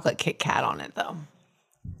dark chocolate Kit Kat on it though.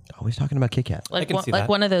 Always talking about Kit Kat. Like can one, see like that.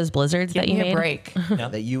 one of those blizzards Give that you me made. a break.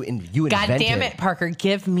 That you God invented. damn it, Parker.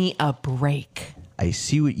 Give me a break. I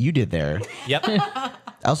see what you did there. Yep.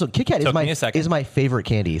 Also, Kit Kat Took me a second. is my favorite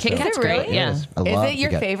candy. Kit Kat's Is it great. really? Yeah. Is. I Is love it your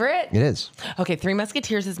Kit Kat. favorite? It is. Okay, Three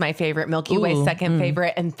Musketeers is my favorite. Milky Way Ooh, second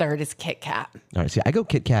favorite, and third is Kit Kat. All right, see, I go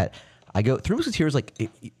Kit Kat. I go Three Musketeers.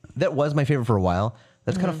 That was my favorite for a while.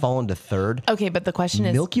 That's kind of fallen to third. Okay, but the question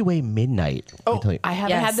is, Milky Way Midnight. Let me tell you. I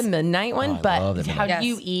haven't Yes. had the midnight one, I love but the how midnight. do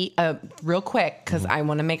you Yes. eat? Real quick, because I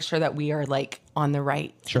want to make sure that we are like on the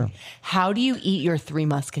right. Sure. How do you eat your Three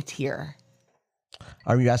Musketeer?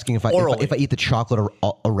 Are you asking if I eat the chocolate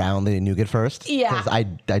around the nougat first? Yeah. Because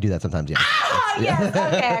I do that sometimes. Yeah. Yes.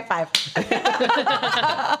 Okay. High five.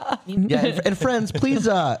 Yeah, and friends, please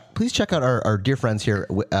check out our dear friends here,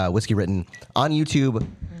 Whiskey Written, on YouTube.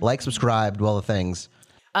 Like, subscribe, do all the things.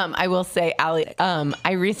 I will say, Allie,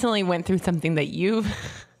 I recently went through something that you.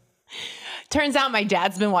 Turns out my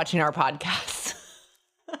dad's been watching our podcast.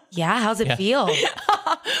 Yeah. How's it feel?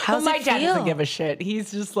 How's My it dad feel? doesn't give a shit.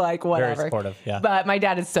 He's just like whatever. supportive, yeah. But my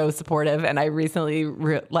dad is so supportive, and I recently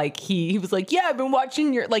he was like, "Yeah, I've been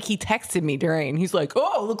watching your." Like he texted me during. He's like,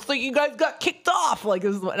 "Oh, looks like you guys got kicked off." Like,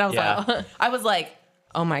 and I was like,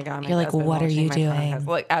 "Oh my god!" my You're like, dad's been "What are watching you my doing?" podcast."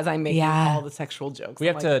 Like as I'm making Yeah. all the sexual jokes, We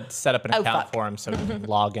I'm have like, to set up an Oh, account fuck. for him so he can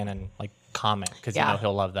log in and like comment because Yeah,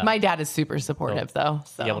 he'll love that. My dad is super supportive though.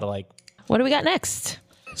 So Be able to like. What do we got next?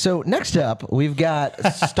 So next up, we've got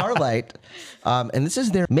Starlight, and this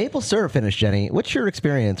is their maple syrup finish. Jenny, what's your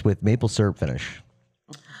experience with maple syrup finish?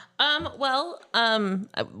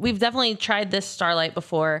 We've definitely tried this Starlight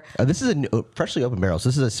before. This is a freshly open barrel. So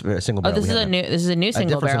this is a single Oh, barrel. this is a new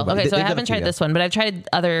single different barrel. single- Okay, so I they've done haven't a few, tried yeah. this one, but I've tried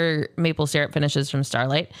other maple syrup finishes from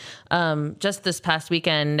Starlight. Just this past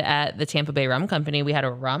weekend at the Tampa Bay Rum Company, we had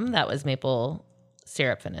a rum that was maple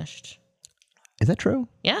syrup finished. Is that true?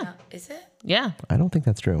 Yeah, Is it? yeah, I don't think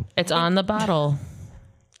that's true. it's on the bottle.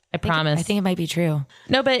 I promise. I think it might be true.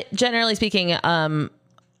 No, but generally speaking,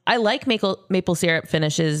 I like maple syrup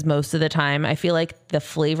finishes most of the time. I feel like the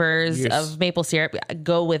flavors Yes. of maple syrup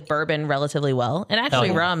go with bourbon relatively well, and actually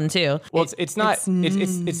yeah. rum too. Well, it's not.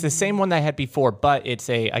 It's the same one that I had before, but it's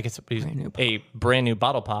a brand new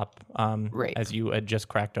bottle pop. Right. As you had just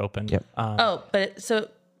cracked open. Yep.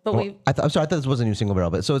 We I'm sorry, I thought this was a new single barrel,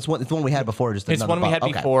 but so it's the one we had before. Just It's another one we had bottle.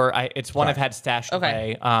 Okay. before. It's one I've had stashed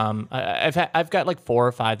Okay. away. I've got like 4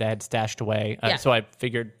 or 5 that I had stashed away. Yeah. So I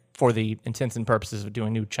figured for the intents and purposes of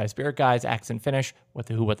doing new Chai Spirit guys, accent finish with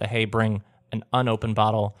the Who What the Hey, bring an unopened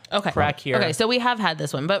bottle. Okay. Crack here. Okay, so we have had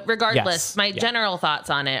this one, but regardless, Yes. my Yeah. general thoughts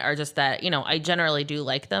on it are just that, I generally do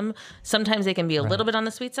like them. Sometimes they can be a little bit on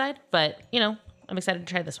the sweet side, but, I'm excited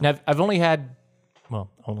to try this one. And I've only had,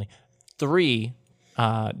 only 3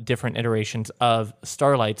 different iterations of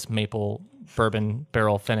Starlight's maple bourbon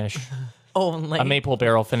barrel finish. Only. a maple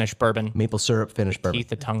barrel finished bourbon. Maple syrup finished bourbon. Teeth,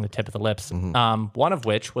 the tongue, the tip of the lips. One of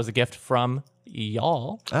which was a gift from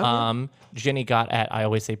y'all. Jenny got at, I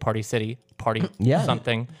always say Party City, Party Yeah.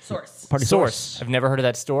 something. Source. Party Source. I've never heard of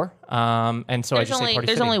that store. And so I just say Party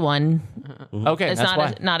There's City. only one. Okay, It's that's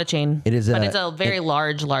why. not a chain. It is but a- it's a very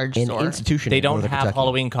large An store. institution. They in don't Northern have Kentucky.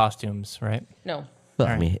 Halloween costumes, right? No. Well,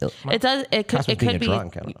 I mean, It does. It could. Possibly It being could a be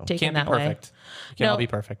drunk, I don't know. taken Can't be that way. perfect. Can't all No. be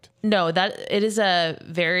perfect. No, that it is a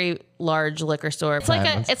very large liquor store. It's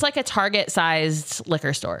like a Target sized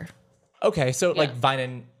liquor store. Okay, so like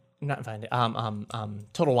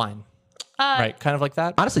Total Wine. Right, kind of like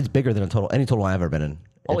that. honestly, it's bigger than any total I've ever been in.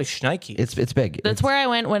 Holy shnikes. It's big. That's where I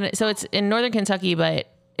went so it's in Northern Kentucky, but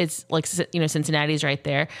it's like, Cincinnati's right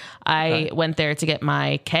there. I went there to get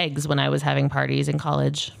my kegs when I was having parties in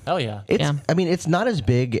college. Hell yeah. It's, I mean, it's not as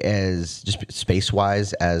big as just space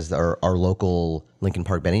wise as our local Lincoln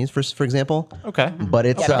Park Benny's, for example. Okay. But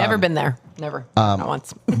it's I've never been there. Never. Not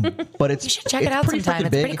once. But it's should check it out pretty sometime. fucking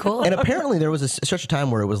It's big. pretty cool. And apparently there was a stretch of time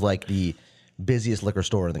where it was like the busiest liquor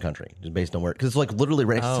store in the country, just based on where, because it's like literally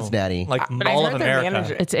right next to Cincinnati. Like But I Mall of heard their America.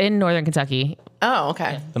 manager- It's in Northern Kentucky. Oh,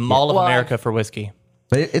 okay. The Mall of Well, America for whiskey.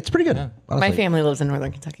 But it's pretty good. Honestly. My family lives in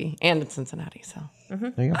Northern Kentucky and in Cincinnati, so.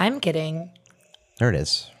 There you go. I'm getting There it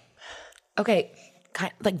is. okay,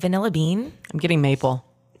 like vanilla bean. I'm getting maple.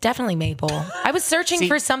 Definitely maple. I was searching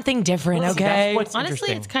for something different. That's Okay. what's Honestly,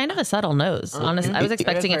 interesting. it's kind of a subtle nose. Honestly, I was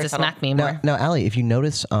expecting it very to subtle. smack me more. Now, Allie, if you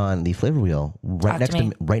notice on the flavor wheel, right Talk to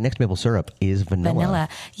me. next to maple syrup is vanilla. Vanilla.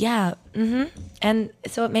 Yeah. And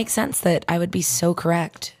so it makes sense that I would be so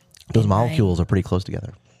correct. Those molecules are pretty close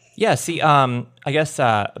together. Yeah, see, I guess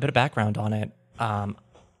a bit of background on it.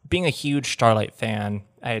 Being a huge Starlight fan,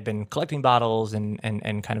 I had been collecting bottles and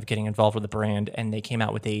kind of getting involved with the brand, and they came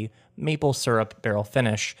out with a maple syrup barrel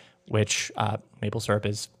finish, which maple syrup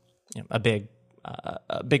is a big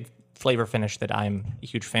flavor finish that I'm a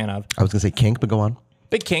huge fan of. I was gonna say kink, but go on.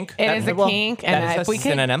 Big kink. It is a kink, that and is if a we could,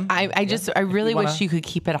 synonym. I really wanna- wish you could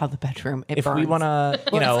keep it out of the bedroom. It If burns. we want to,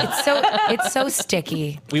 It's so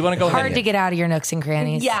sticky. we want to go Hard ahead. to get out of your nooks and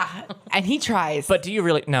crannies. Yeah, and he tries. But do you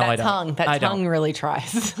really? No, I that don't. tongue, that I tongue don't. really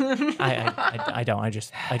tries. I don't. I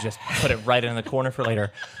just put it right in the corner for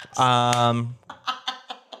later.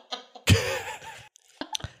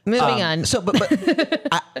 Moving on. So, but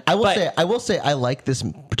I will say I like this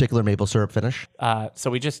particular maple syrup finish. So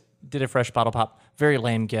we just did a fresh bottle pop. Very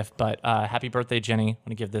lame gift, but happy birthday, Jenny. I want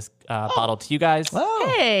to give this bottle to you guys.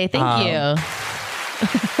 Hey, thank you.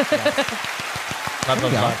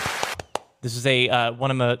 Love. This is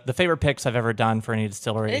one of the favorite picks I've ever done for any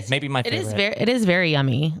distillery. Maybe my favorite. It is very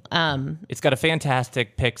yummy. It's got a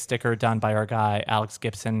fantastic pick sticker done by our guy Alex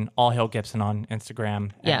Gibson, All Hail Gibson on Instagram.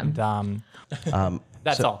 Yeah. And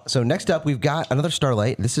that's all. So next up, we've got another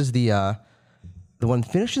Starlight. This is the one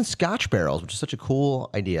finished in Scotch barrels, which is such a cool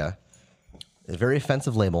idea. A very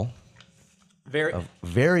offensive label.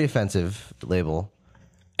 Very offensive label.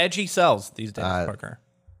 Edgy sells these days, Parker.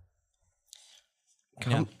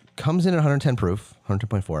 Comes in at 110 proof,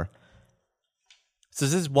 110.4. So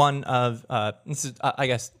this is one of I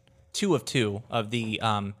guess 2 of 2 of the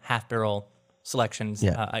half barrel selections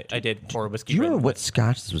I did for whiskey. Do you remember Raven. what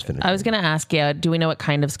Scotch this was finished? I was going to ask, do we know what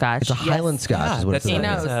kind of Scotch? It's a Highland Scotch, is what That's it's the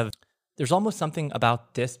says. thing. There's almost something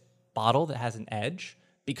about this bottle that has an edge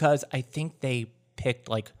because I think they picked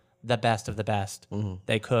like the best of the best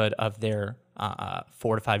they could of their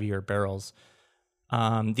 4 to 5 year barrels.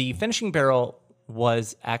 The finishing barrel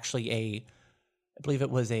was actually I believe it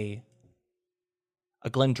was a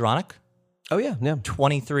Glendronach Oh, yeah.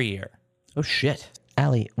 23 year. Oh, shit.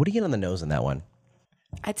 Allie, what do you get on the nose in that one?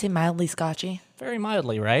 I'd say mildly scotchy. Very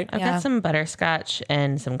mildly, right? I've Yeah. got some butterscotch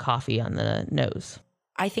and some coffee on the nose.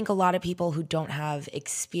 I think a lot of people who don't have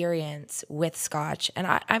experience with scotch, and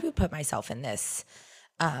I would put myself in this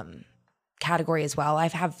category as well.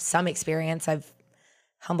 I've have some experience. I've,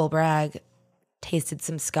 humble brag, tasted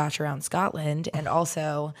some scotch around Scotland, and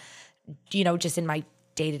also, just in my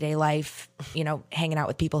day-to-day life, hanging out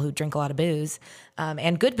with people who drink a lot of booze,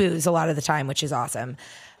 and good booze a lot of the time, which is awesome.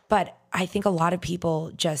 But I think a lot of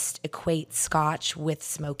people just equate scotch with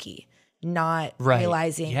smoky, not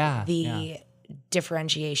realizing the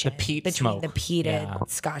differentiation peat between smoke. the peated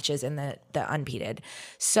scotches and the unpeated.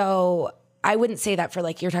 So I wouldn't say that for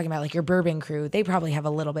like you're talking about like your bourbon crew. They probably have a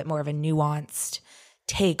little bit more of a nuanced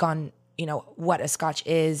take on what a scotch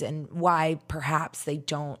is and why perhaps they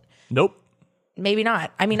don't. Nope. Maybe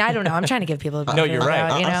not. I mean, I don't know. I'm trying to give people. No, you're right.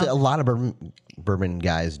 Honestly, a lot of bourbon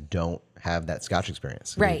guys don't have that Scotch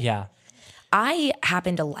experience. Right. Yeah. I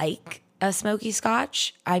happen to like a smoky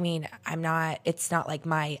scotch. I mean, it's not like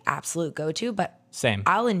my absolute go-to, but Same.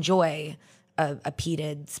 I'll enjoy a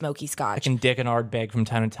peated smoky Scotch. I can dig an Ardbeg from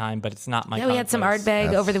time to time, but it's not my. Yeah, we had some commonplace.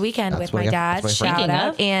 Ardbeg over the weekend with my dad. Shout Speaking out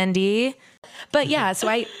of. Andy. But yeah, so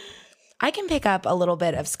I can pick up a little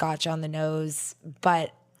bit of Scotch on the nose,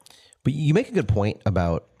 but you make a good point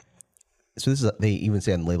about. So this is they even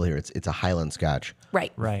say on the label here it's a Highland Scotch,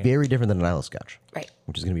 right. Very different than an Islay Scotch, Right.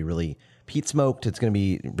 Which is going to be really peat smoked. It's going to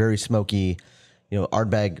be very smoky.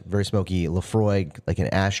 Ardbeg very smoky. Lefroy like an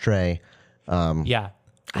ashtray. Yeah.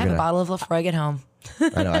 I have a bottle of Lefroy at home.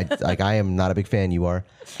 I know. I am not a big fan. You are.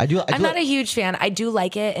 I'm not a huge fan. I do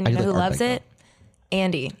like it, and you know who like loves Ardbeg, it?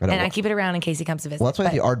 Andy. I know. And I keep it around in case he comes to visit. Well, that's why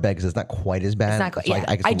but- the Ardbeg is it's not quite as bad. It's not quite- So yeah.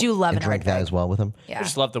 I, guess I do love an drink that Ardbeg. as well with him. Yeah. I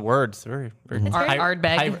just love the words. Very very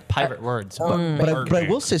Ardbeg. Pirate words. But I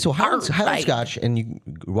will say, so Highland Scotch, and you're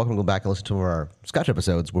welcome to go back and listen to our Scotch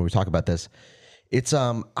episodes where we talk about this. It's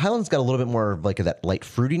Highland's got a little bit more of like that light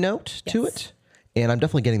fruity note to it, and I'm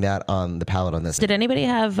definitely getting that on the palate on this. Did anybody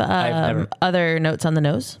have other notes on the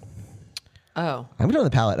nose? Oh. I'm good on the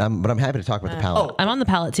palate, but I'm happy to talk about the palate. I'm on the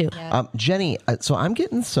palate too. Jenny, so I'm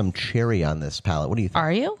getting some cherry on this palate. What do you think?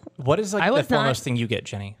 Are you? What is like I the was not- foremost thing you get,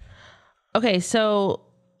 Jenny? Okay, so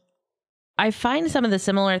I find some of the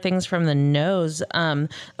similar things from the nose.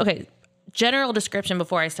 Okay, general description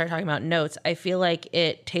before I start talking about notes. I feel like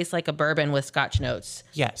it tastes like a bourbon with Scotch notes.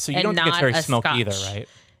 Yeah, so you and don't think it's not very a smoky Scotch. either, right?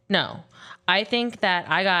 No, I think that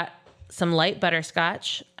I got some light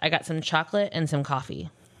butterscotch. I got some chocolate and some coffee.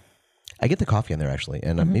 I get the coffee in there actually,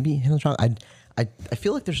 and maybe Highland Chocolate. I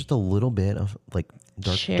feel like there's just a little bit of like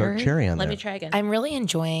dark cherry on there. Let me try again. I'm really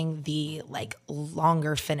enjoying the like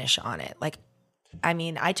longer finish on it. Like, I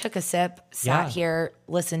mean, I took a sip, sat here,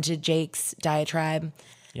 listened to Jake's diatribe.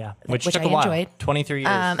 Yeah, which Which took I a while. enjoyed. 23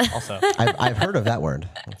 years also. I've heard of that word.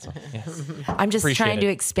 I'm just Appreciate trying it. to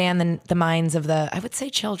expand the minds of I would say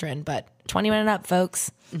children, but 21 and up,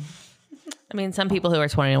 folks. I mean, some people who are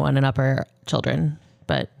 21 and up are children,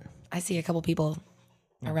 but I see a couple people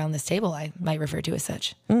around this table I might refer to as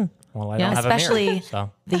such. Well, I don't have a Especially mirror,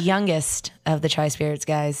 so. the youngest of the Tri-Spirits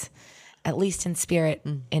guys, at least in spirit,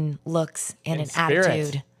 in looks, and in spirit.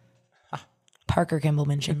 attitude. Parker Kimball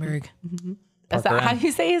Minchenberg. Is that how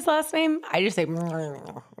you say his last name? I just say.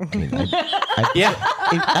 Yeah.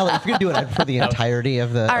 Alec, if you're gonna do it, I'd for the entirety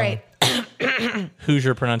of the. All right.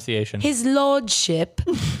 Hoosier pronunciation. His Lordship,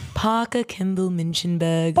 Parker Kimball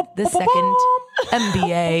Minchenberg, the second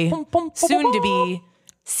MBA, soon to be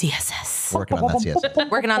CSS. Working on that, yes.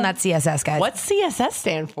 Working on that CSS, guys. What's CSS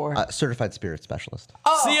stand for? Certified Spirit Specialist.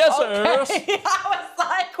 CSS. I was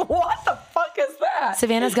like, what the fuck is that?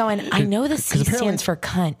 Savannah's going, I know the C stands for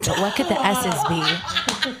cunt, but what could the S's be?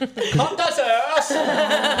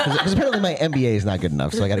 Because apparently my MBA is not good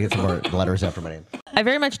enough, so I got to get some more letters after my name. I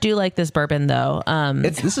very much do like this bourbon though.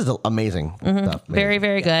 This is amazing stuff. Very,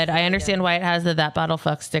 very good. I understand why it has that bottle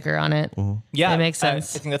fuck sticker on it. Yeah, It makes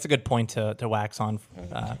sense. I think that's a good point to wax on.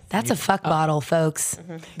 That's a fuck bottle, folks.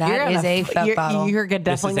 That is a fuck bottle. You're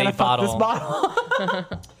definitely is gonna a fuck this bottle.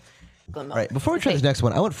 bottle. Right. Before we try this next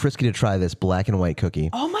one, I want Frisky to try this black and white cookie.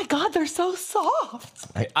 Oh my god, they're so soft.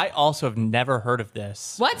 I also have never heard of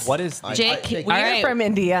this. What? What is this? Jake, We're all right, from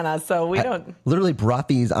Indiana, so we don't. Literally brought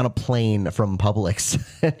these on a plane from Publix.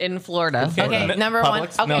 in Florida. Okay, number one. Publix?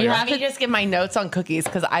 Okay, Familiar. let me just give my notes on cookies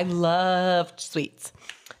because I love sweets.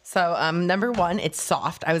 So, number one, it's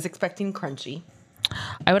soft. I was expecting crunchy.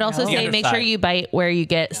 I would also say The make sure underside. you bite where you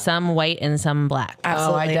get some white and some black. Oh, I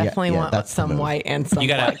Absolutely. definitely Yeah, want that's the some move. white and some You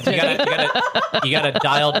gotta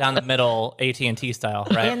dial down the middle AT&T style,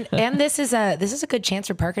 right? And this is a good chance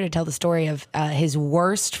for Parker to tell the story of his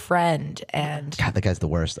worst friend and God, that guy's the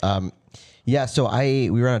worst. Yeah, so we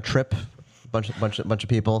were on a trip, bunch of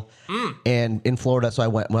people, and in Florida. So I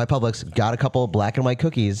went Publix, got a couple of black and white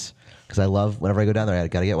cookies because I love whenever I go down there, I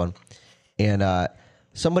gotta get one. And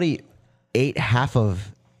somebody ate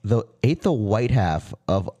the white half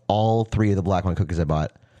of all three of the black one cookies I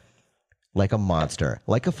bought, like a monster,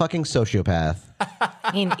 like a fucking sociopath.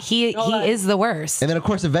 I mean, he is the worst. And then of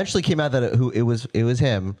course, eventually came out that it was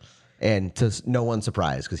him, and to no one's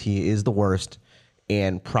surprise because he is the worst.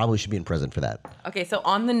 And probably should be in prison for that. Okay, so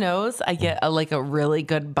on the nose, I get a really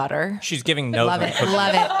good butter. She's giving notes. Love on it. cookies.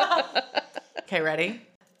 Love it. Okay, ready?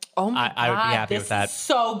 Oh my god, I would be happy this with that. is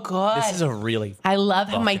so good. This is a really I love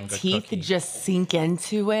how my fucking good teeth cookie. just sink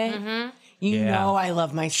into it. You Yeah. know I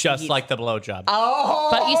love my just sweets. like the blowjob.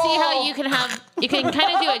 But you see how you can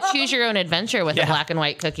kind of do a choose your own adventure with a black and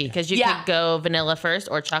white cookie because you Yeah. could go vanilla first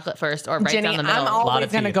or chocolate first or right Jenny, down the middle. I'm lot always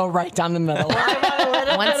of going to teeth. go right down the middle.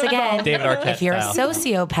 Once again, David Arquette if you're style. a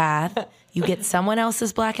sociopath, you get someone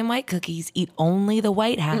else's black and white cookies, eat only the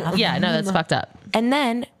white half. Yeah, no, that's fucked up. And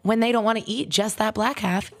then when they don't want to eat just that black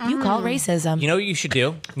half, you call racism. You know what you should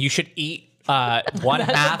do? You should eat one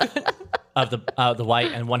half of the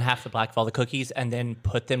white and one half the black of all the cookies, and then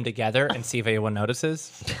put them together and see if anyone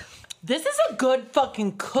notices. This is a good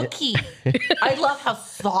fucking cookie. I love how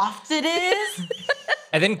soft it is.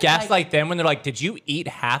 And then gaslight them when they're like, "Did you eat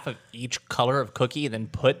half of each color of cookie and then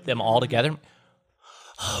put them all together?"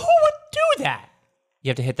 Who would do that? You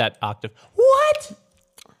have to hit that octave. What?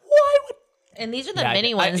 Why would? And these are the Yeah,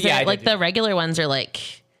 mini I- ones. yeah, They're I like did. the regular ones are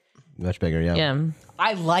like, Much bigger, yeah. yeah.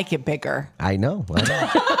 I like it bigger. I know.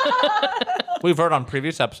 We've heard on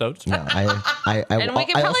previous episodes. No, I And we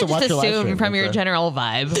can I probably also just watched your live assume stream. from your That's, general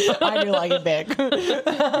vibe. I do like it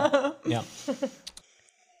big. Yeah.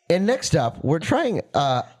 And next up, we're trying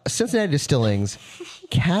Cincinnati Distilling's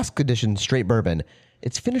Cask Edition Straight Bourbon.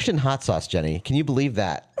 It's finished in hot sauce, Jenny. Can you believe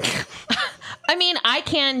that? I mean, I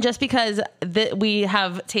can just because we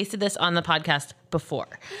have tasted this on the podcast before.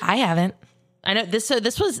 I haven't. I know this. So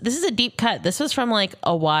this is a deep cut. This was from like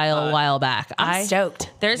a while back. I'm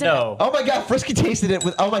stoked. There's No. Oh my God, Frisky tasted it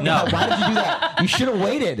with. Oh my God, why did you do that? You should have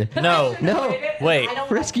waited. No. No, Wait.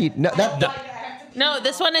 Frisky. No, that. no.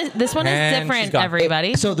 This one is And she's different. gone.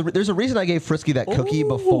 Everybody. So there's a reason I gave Frisky that cookie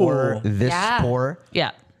before this Yeah. pour,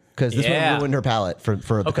 Yeah. because this Yeah. one ruined her palate for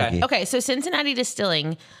the Okay. cookie. Okay, so Cincinnati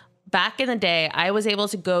Distilling, back in the day, I was able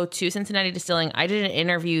to go to Cincinnati Distilling. I did an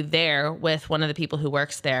interview there with one of the people who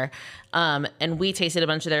works there, and we tasted a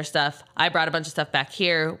bunch of their stuff. I brought a bunch of stuff back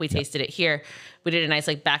here. We tasted it here. We did a nice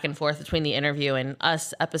like back and forth between the interview and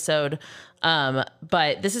us episode.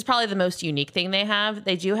 But this is probably the most unique thing they have.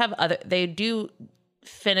 They do have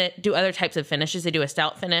do other types of finishes. They do a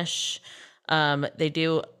stout finish. They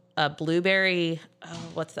do a blueberry.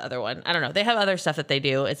 What's the other one? I don't know. They have other stuff that they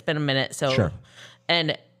do. It's been a minute, so Sure.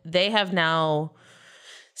 And they have now,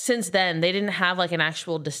 since then, they didn't have like an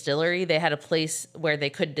actual distillery. They had a place where they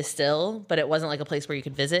could distill, but it wasn't like a place where you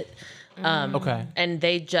could visit. Okay. And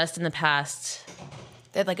they just in the past,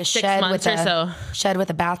 They had like a 6 shed months with or so. shed with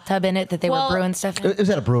a bathtub in it that they Well, were brewing stuff in. It was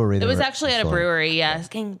at a brewery. It was actually at a brewery, yeah.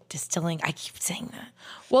 Fucking distilling. I keep saying that.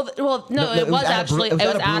 Well, no, it was actually it was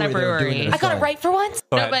at a they were doing brewery. it I got it right for once.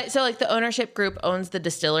 No, ahead. but so like the ownership group owns the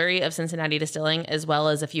distillery of Cincinnati Distilling as well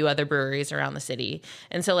as a few other breweries around the city.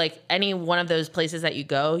 And so like any one of those places that you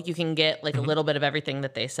go, you can get like a little bit of everything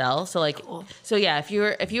that they sell. So like so yeah, if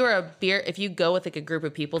you go with like a group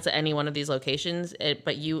of people to any one of these locations,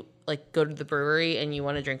 but you like go to the brewery and you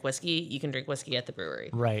want to drink whiskey, you can drink whiskey at the brewery.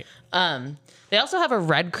 Right. They also have a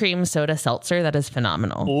red cream soda seltzer that is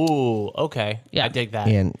phenomenal. Ooh, okay. Yeah. I dig that.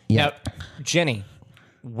 And, yeah. Now, Jenny,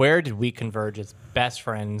 where did we converge as best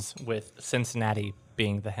friends with Cincinnati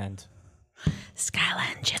being the hint?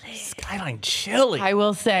 Skyline chili. Skyline Chili. I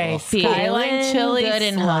will say, Feeling Skyline Chili good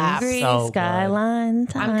and slaps. hungry. So good. Skyline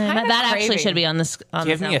time. kinda That actually craving. should be on this. On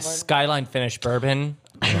Give the me a soundboard. Skyline finished bourbon.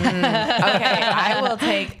 Okay,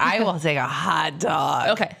 I will take a hot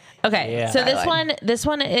dog. Okay. Yeah. So this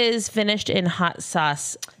one is finished in hot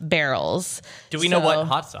sauce barrels. Do we know So what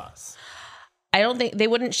hot sauce? I don't think they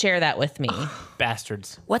wouldn't share that with me.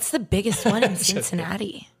 Bastards. What's the biggest one in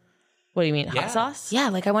Cincinnati? What do you mean, Yeah. hot sauce? Yeah,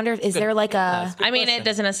 like I wonder, is there like a? I mean, it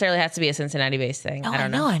doesn't necessarily have to be a Cincinnati based thing. Oh, I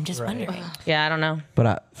don't know. I'm just wondering. Yeah, I don't know.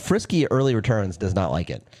 But Frisky Early Returns does not like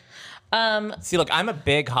it. See, look, I'm a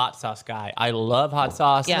big hot sauce guy. I love hot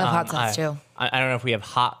sauce. Yeah. I love hot sauce, too. I don't know if we have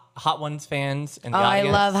hot ones fans in the Oh, I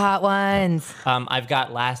audience. love hot ones. I've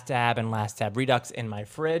got Last Dab and Last Dab Redux in my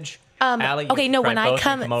fridge. Allie, Okay, you no, try when both I and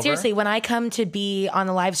come, over. seriously, when I come to be on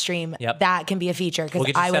the live stream, Yep. that can be a feature because We'll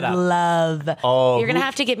get you I set would up. love. Oh, You're gonna who-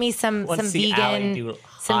 have to get me some Wanna see Allie do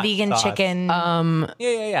hot vegan sauce. chicken.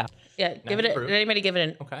 Yeah. Yeah, give it. proof. Did anybody give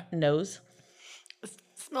it Okay. a nose?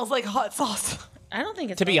 Smells like hot sauce. I don't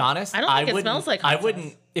think it. To be honest, I don't think it wouldn't- smells like. I hot sauce.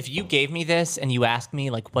 wouldn't. If you gave me this and you asked me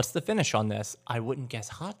like, "What's the finish on this?" I wouldn't guess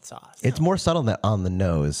hot sauce. It's more subtle than on the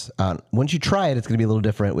nose. Once you try it, it's going to be a little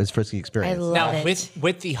different with Frisky I experience. love Now it.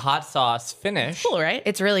 with the hot sauce finish, Cool, right?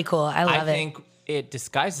 It's really cool. I I love it. think it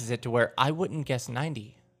disguises it to where I wouldn't guess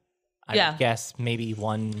 90. I Yeah. would guess maybe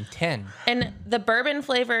 110. And the bourbon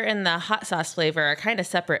flavor and the hot sauce flavor are kind of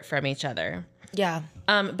separate from each other. Yeah.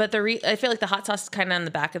 But I feel like the hot sauce is kind of on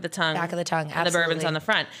the back of the tongue. Back of the tongue, And the bourbon's absolutely. on the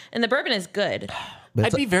front. And the bourbon is good. But I'd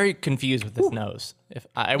it's be very confused with this nose. If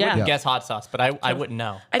I wouldn't Yeah. guess hot sauce, but I wouldn't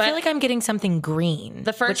know. I But- feel like I'm getting something green,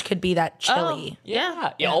 which could be that chili.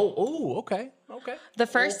 Yeah. Oh, okay. The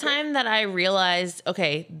first time that I realized,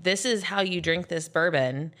 okay, this is how you drink this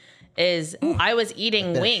bourbon is I was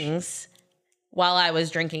eating wings while I was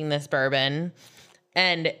drinking this bourbon.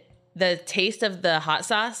 And the taste of the hot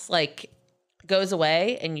sauce, like, goes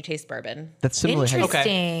away and you taste bourbon. That's similar. How you,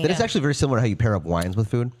 Interesting. that is actually very similar to how you pair up wines with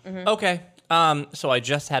food. Okay. So I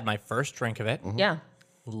just had my first drink of it. Yeah.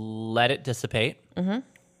 Let it dissipate.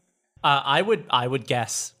 I would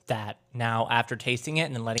guess that now after tasting it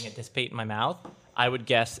and then letting it dissipate in my mouth, I would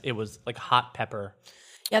guess it was like hot pepper.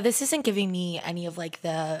 Yeah, this isn't giving me any of like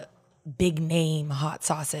the big name hot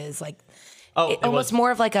sauces. Like, it almost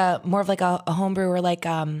more of like a homebrew or like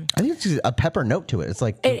I think it's just a pepper note to it. It's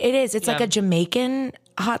like it is. It's like a Jamaican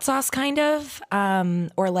hot sauce kind of,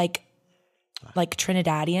 or like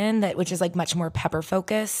Trinidadian which is like much more pepper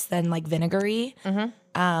focused than like vinegary. like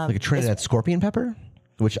a Trinidad scorpion pepper,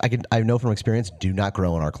 which I know from experience do not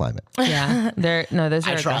grow in our climate. Yeah, those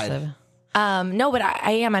are aggressive. No, but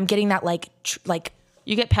I'm getting that like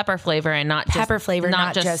You get pepper flavor and not pepper just, flavor,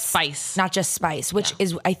 not just spice. Not just spice, which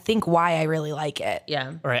is I think why I really like it. Yeah.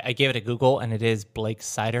 All right, I gave it a Google, and it is Blake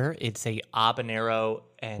cider. It's a habanero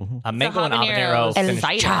and a mango and habanero habanero finished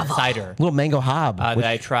cider. cider Little mango hob. that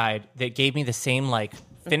I tried. That gave me the same like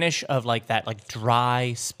finish of like that like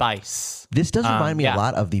dry spice. This does remind me yeah. a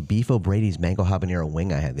lot of the Beef O'Brady's mango habanero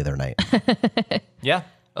wing I had the other night, Yeah,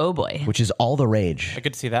 Oh boy. which is all the rage I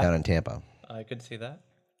could see that. down in Tampa. I could see that.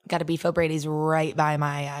 Got a Beef O'Brady's right by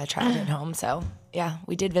my childhood home, so yeah,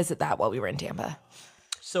 we did visit that while we were in Tampa.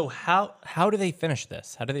 So how do they finish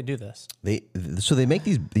this? How do they do this? So they make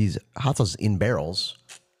these hot sauces in barrels.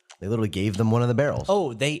 They literally gave them one of the barrels.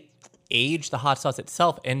 Oh, they age the hot sauce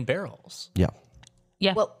itself in barrels. Yeah.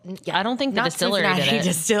 Yeah. Well, yeah, I don't think the not distillery did Cincinnati it.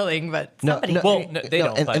 distilling, but somebody. Well, no, they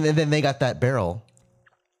don't. And, but- and then they got that barrel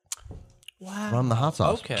from the hot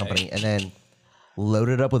sauce Okay. company, and then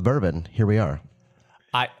loaded it up with bourbon. Here we are.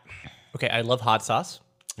 I love hot sauce.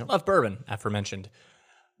 I love bourbon, aforementioned.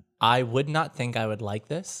 I would not think I would like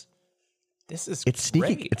this. This is It's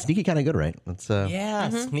sneaky. great. It's sneaky kind of good, right? It's Yeah,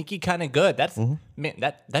 sneaky kind of good. That's man,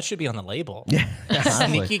 that should be on the label. yeah.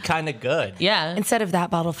 Sneaky kind of good. Yeah. Instead of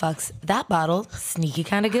that bottle fucks, that bottle sneaky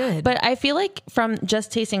kind of good. But I feel like from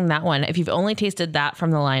just tasting that one, if you've only tasted that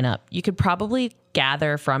from the lineup, you could probably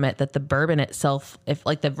gather from it that the bourbon itself, if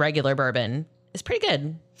like the regular bourbon, is pretty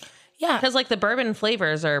good. yeah, Because like the bourbon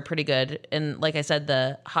flavors are pretty good. And like I said,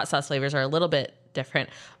 the hot sauce flavors are a little bit different.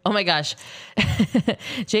 Oh my gosh.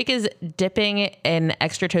 Jake is dipping an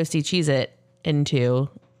extra toasty Cheez-It into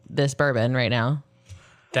this bourbon right now.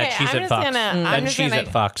 That Okay, cheese I'm it just fucks. gonna- That I'm just cheese gonna- it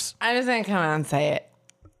fucks. I'm just gonna come out and say it.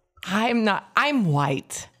 I'm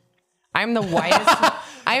white. I'm the whitest.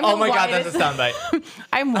 I'm Oh the my god, that's whitest- a soundbite.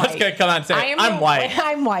 I'm white. I was gonna come out and say I it. am I'm the- white.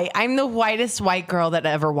 I'm white. I'm the whitest white girl that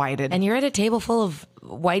ever whited. and you're at a table full of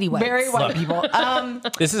whitey whites. very white people.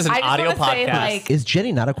 This is an I just audio wanna say, podcast. like- Is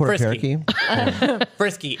Jenny not a quarter Frisky. Cherokee?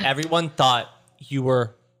 Frisky, everyone thought you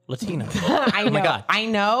were Latino. I know. Oh my god. I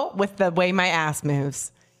know. With the way my ass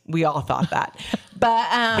moves, we all thought that.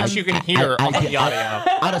 But Which you can hear on the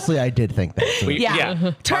audio. Honestly, I did think that. So. yeah.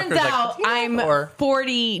 Turns Parker's like, out I'm or-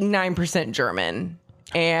 49% German,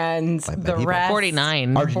 and the people. rest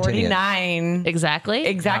 49. Argentinian. 49. Exactly.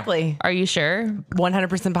 Exactly. Are you sure?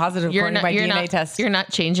 100% positive according to my DNA test. You're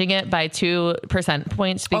not changing it by 2%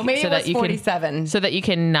 points Oh, maybe so it that was you 47. can so that you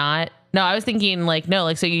cannot. No, I was thinking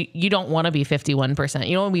so you don't want to be 51%.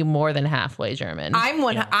 You don't want to be more than halfway German. I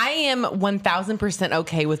am 1000%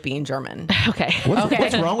 okay with being German. okay.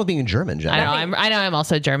 What's wrong with being German, Jenny? I know I'm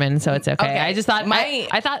also German, so it's okay. Okay. I just thought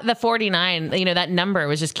I thought the 49, that number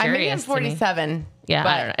was just I'm curious. maybe to me. 47. Yeah, but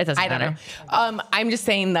I don't know. It doesn't I don't matter. know. I'm just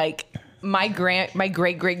saying, like, my great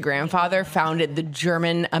great grandfather founded the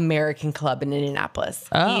German American Club in Indianapolis.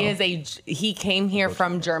 Oh. He came here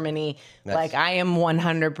from Germany. Nice. Like, I am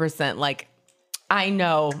 100% like, I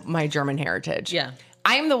know my German heritage. Yeah.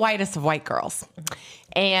 I am the whitest of white girls.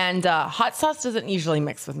 And hot sauce doesn't usually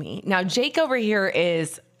mix with me. Now, Jake over here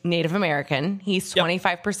is Native American. He's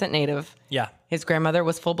 25% Native. Yeah. His grandmother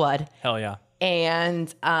was full blood. Hell yeah.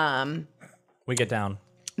 And We get down.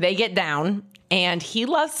 they get down, and he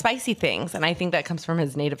loves spicy things. And I think that comes from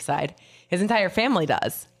his native side. His entire family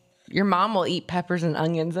does. Your mom will eat peppers and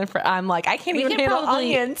onions. And I'm like, I can't even can handle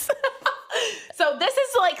probably- onions. So this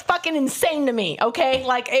is like fucking insane to me, okay?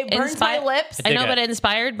 Like, it burns my lips. I know, Dig but it.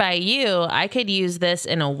 inspired by you, I could use this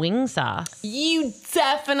in a wing sauce. You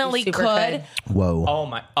definitely Super could. Whoa. Oh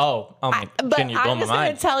my. But Jen, you're blowing I'm my just going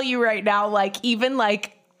mind. to tell you right now, like, even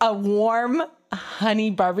like a warm honey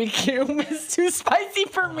barbecue is too spicy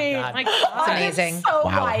for me. God. My God. I'm amazing. so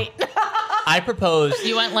Wow. white. I propose.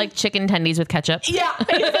 You want like chicken tendies with ketchup? Yeah.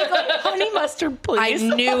 He's like, honey mustard, I please.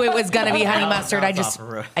 knew it was gonna be honey mustard. I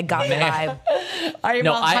got the vibe. I am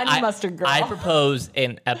No, a honey I mustard girl. I propose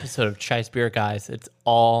an episode of Chai Spirit Guys. It's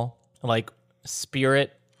all like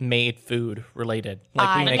spirit made food related.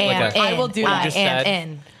 Like we make like a. I will do what you that. just I am said.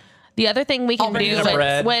 in. The other thing we can bring do you some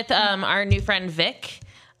bread. with our new friend Vic,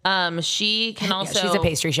 She can also. she's a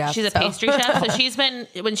pastry chef, She's a so. pastry chef. So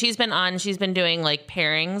when she's been on, she's been doing like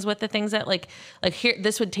pairings with the things that like here,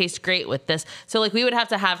 this would taste great with this. So like we would have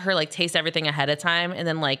to have her like taste everything ahead of time and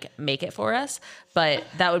then like make it for us. But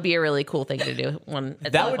that would be a really cool thing to do.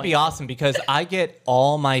 That would be awesome because I get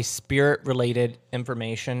all my spirit related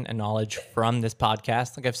information and knowledge from this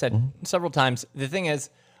podcast. Like I've said several times, the thing is,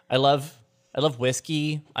 I love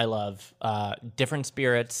whiskey. I love different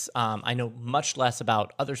spirits. I know much less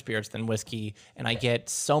about other spirits than whiskey, and I get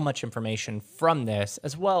so much information from this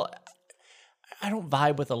as well. I don't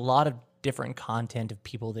vibe with a lot of different content of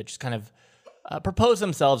people that just kind of propose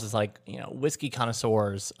themselves as like, whiskey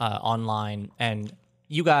connoisseurs online. And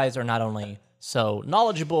you guys are not only so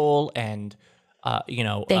knowledgeable and,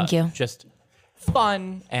 Thank you. just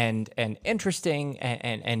fun and interesting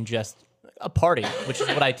and just a party, which is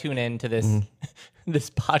what I tune into this this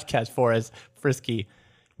podcast for as Frisky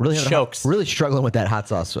Really chokes. really struggling with that hot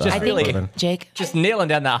sauce. Just I really- think, Jake, Just nailing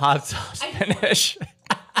down that hot sauce finish.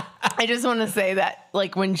 I just want to say that,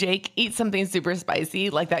 like, when Jake eats something super spicy,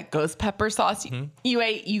 like that ghost pepper sauce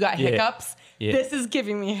you got hiccups. Yeah. This is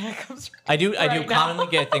giving me hiccups. I do now. commonly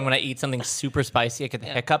get a thing when I eat something super spicy, I get the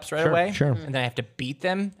hiccups right away. sure. And then I have to beat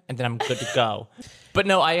them, and then I'm good to go. But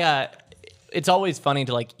no, it's always funny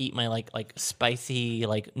to like eat my like spicy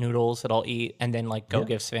like noodles that I'll eat, and then like go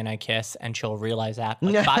give Savannah a kiss, and she'll realize that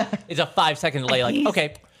it's a 5-second delay. Like,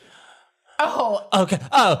 okay, okay,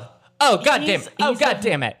 god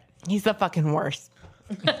damn it. He's the fucking worst.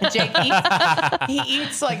 Jake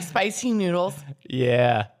eats like spicy noodles.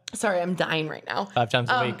 Yeah, Sorry, I'm dying right now. 5 times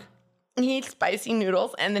a week. He eats spicy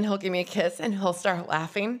noodles, and then he'll give me a kiss, and he'll start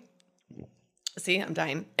laughing. See, I'm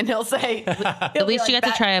dying. And he'll say, At least you got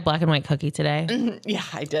to try a black and white cookie today. Yeah,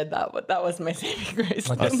 I did that, but that was my saving grace.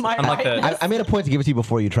 I'm like I made a point to give it to you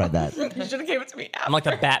before you tried that. You should have gave it to me after. I'm like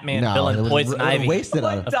the Batman No, villain it was Poison Ivy wasted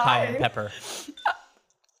on it. of cayenne pepper.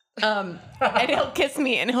 And he'll kiss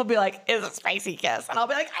me, and he'll be like, "It's a spicy kiss," and I'll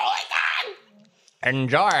be like, "Oh my god!"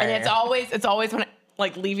 Enjoy. And it's always when I,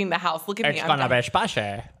 like leaving the house. Look at me. It's I'm gonna done. be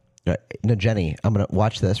spicy. No, Jenny, I'm gonna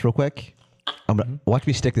watch this real quick. I'm gonna watch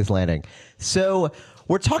me stick this landing. So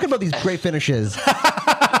we're talking about these great finishes.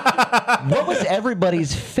 What was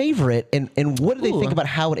everybody's favorite, and what do they think about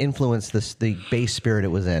how it influenced the base spirit it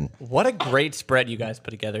was in? What a great spread you guys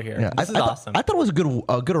put together here. Yeah, This is awesome. I thought it was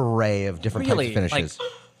a good array of different Really, types of like finishes.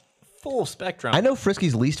 full spectrum. I know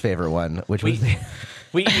Frisky's least favorite one, which was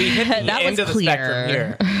we hit the That end was of the spectrum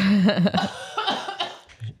clear. here.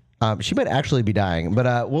 she might actually be dying,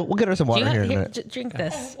 but we'll get her some water here in a minute. Drink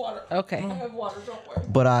this. Okay.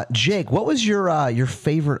 But Jake, what was your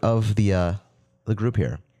favorite of the group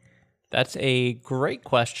here? That's a great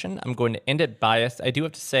question. I'm going to end it biased. I do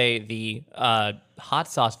have to say the hot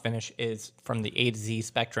sauce finish is from the A to Z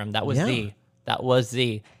spectrum. That was Yeah.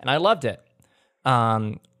 Z, and I loved it.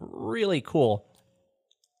 Really cool.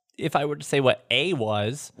 If I were to say what A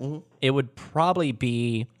was, it would probably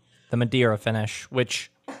be the Madeira finish,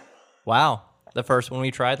 which, wow, the first one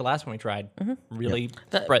we tried, the last one we tried, really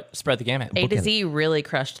spread the gamut. A to Z really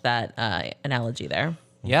crushed that analogy there.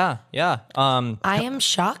 Yeah. I am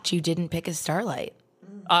shocked you didn't pick a Starlight.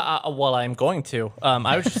 Well, I'm going to.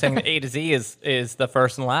 I was just saying that A to Z is the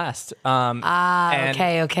first and last. And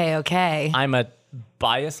Okay. I'm a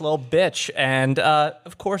biased little bitch, and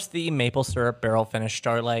of course, the maple syrup barrel finish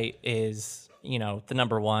Starlight is the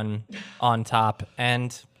number one on top,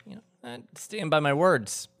 and I stand by my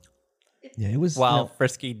words. Yeah, it was. While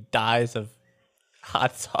Frisky dies of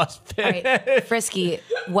hot sauce All finish. right, Frisky,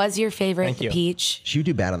 was your favorite Thank the you. peach? She would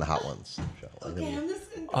do bad on the hot ones.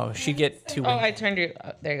 Oh, she get too. Oh, I turned you.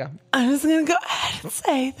 There you go. I was gonna go ahead and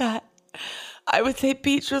say that I would say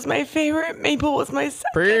peach was my favorite. Maple was my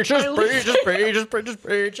second. Preachers.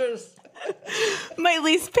 My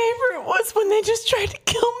least favorite was when they just tried to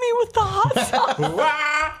kill me with the hot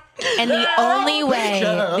sauce. And the only way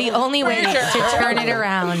to turn it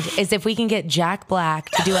around is if we can get Jack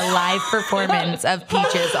Black to do a live performance of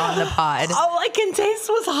Peaches on the pod. All I can taste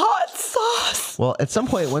was hot sauce. Well, at some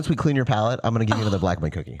point, once we clean your palate, I'm going to give you another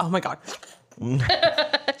blackman cookie. Oh my god.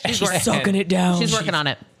 She's sucking it down. She's working on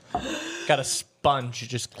it. Got a sponge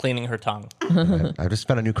just cleaning her tongue. I just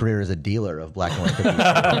found a new career as a dealer of black and white cookies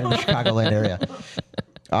in the Chicagoland area.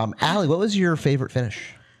 Allie, what was your favorite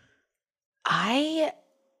finish?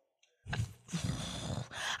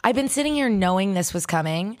 I've been sitting here knowing this was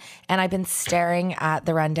coming, and I've been staring at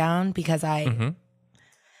the rundown because I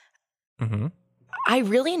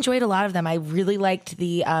really enjoyed a lot of them. I really liked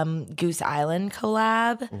the Goose Island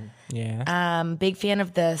collab. Yeah. Big fan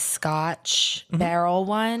of the Scotch barrel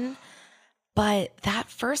one. But that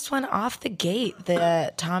first one off the gate,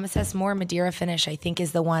 the Thomas S. More Madeira finish, I think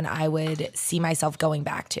is the one I would see myself going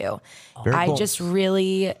back to. Very I cool. just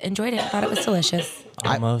really enjoyed it. I thought it was delicious.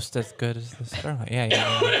 Almost as good as the Starlight.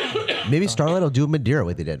 Yeah. Maybe Starlight will do a Madeira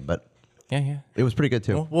way they did, but Yeah. it was pretty good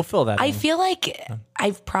too. We'll fill that I in. feel like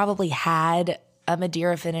I've probably had a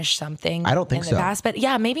Madeira finish something I don't think in so. the past, but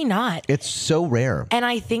yeah, maybe not. It's so rare. And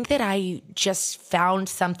I think that I just found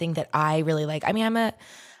something that I really like. I mean,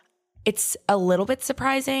 it's a little bit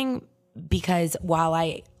surprising because while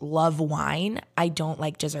I love wine, I don't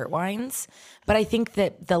like dessert wines. But I think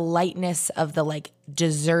that the lightness of the like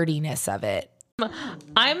dessertiness of it.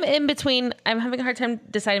 I'm in between. I'm having a hard time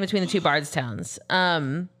deciding between the two Bardstowns.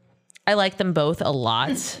 I like them both a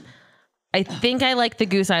lot. I think I like the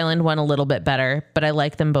Goose Island one a little bit better, but I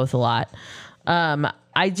like them both a lot.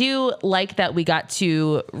 I do like that we got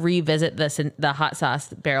to revisit the hot sauce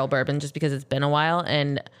barrel bourbon just because it's been a while.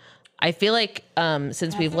 And I feel like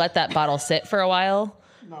since we've let that bottle sit for a while,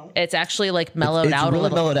 it's actually like mellowed It's out really a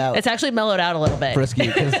little. mellowed out. It's actually mellowed out a little bit. Frisky.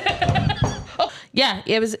 'Cause Yeah,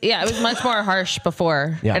 it was much more harsh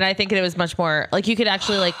before. Yeah. And I think it was much more like you could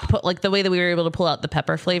actually like put like the way that we were able to pull out the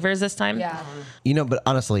pepper flavors this time. Yeah. You know, but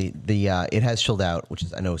honestly, the it has chilled out, which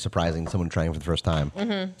is I know surprising someone trying it for the first time.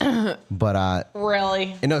 But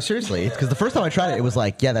Really? no, seriously, because the first time I tried it, it was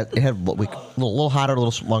like it had a little hotter, a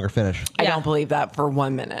little longer finish. I Yeah. don't believe that for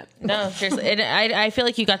 1 minute. No, seriously. And I feel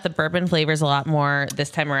like you got the bourbon flavors a lot more this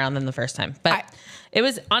time around than the first time. But it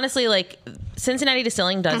was honestly like Cincinnati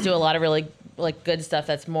Distilling does do a lot of really like good stuff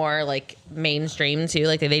that's more like mainstream too.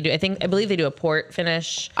 Like they do, I believe they do a port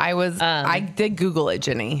finish. I did Google it,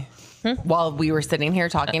 Jenny. While we were sitting here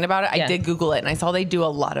talking about it, I yeah. did Google it and I saw they do a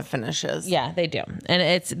lot of finishes. Yeah, they do.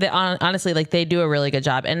 And honestly, like they do a really good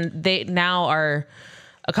job. And they now are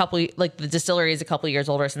the distillery is a couple years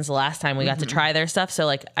older since the last time we got to try their stuff. So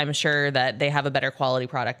like, I'm sure that they have a better quality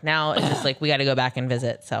product now. It's just like, we got to go back and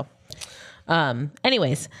visit. So,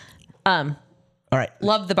 anyways, All right.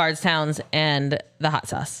 love the Bardstowns and the hot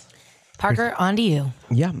sauce. Parker, on to you.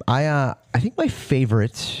 Yeah, I think my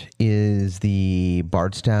favorite is the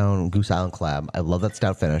Bardstown Goose Island Collab. I love that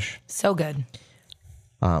stout finish. So good.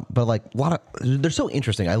 But like they're so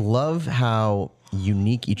interesting. I love how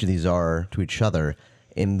unique each of these are to each other,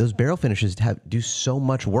 and those barrel finishes do so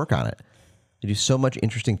much work on it. They do so much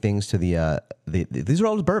interesting things to these are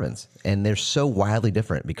all bourbons, and they're so wildly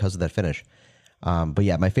different because of that finish. But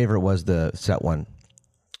yeah, my favorite was the stout one.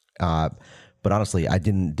 But honestly, I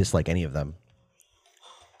didn't dislike any of them.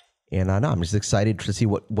 And no, I'm just excited to see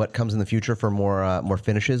what comes in the future for more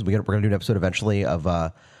finishes. We're gonna do an episode eventually of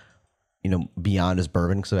beyond as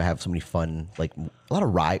bourbon, so I have so many fun, like a lot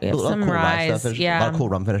of rye, a lot of some cool rye ryes, stuff, yeah. a lot of cool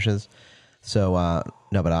rum finishes. So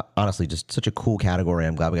no, but honestly, just such a cool category.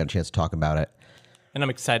 I'm glad we got a chance to talk about it. And I'm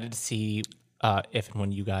excited to see if and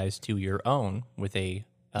when you guys do your own with a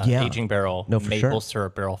Yeah. aging barrel No, for maple sure.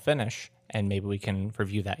 syrup barrel finish, and maybe we can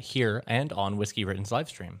review that here and on Whiskey Written's live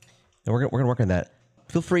stream. And we're gonna work on that.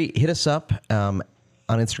 Feel free, hit us up on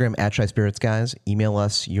Instagram at Shy Spirits Guys. Email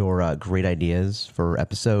us your great ideas for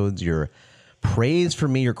episodes, your praise for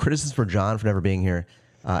me, your criticism for John for never being here.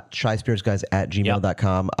 ShySpiritsGuys at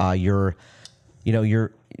gmail.com. You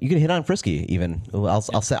can hit on Frisky even. I'll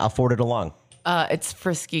forward it along. It's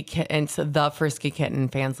Frisky Kitten. It's the Frisky Kitten,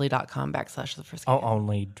 fansly.com/the Frisky. Oh,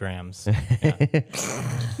 only drams.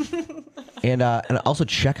 And also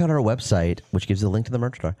check out our website, which gives you the link to the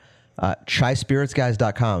merch store.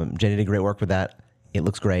 ChaiSpiritsGuys.com. Jenny did great work with that. It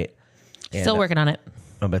looks great. And, Still working on it.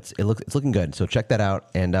 but it's looking good. So check that out.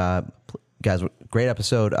 And guys, great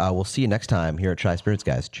episode. We'll see you next time here at Shy Spirits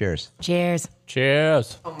Guys. Cheers. Cheers.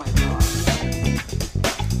 Cheers. Oh my God.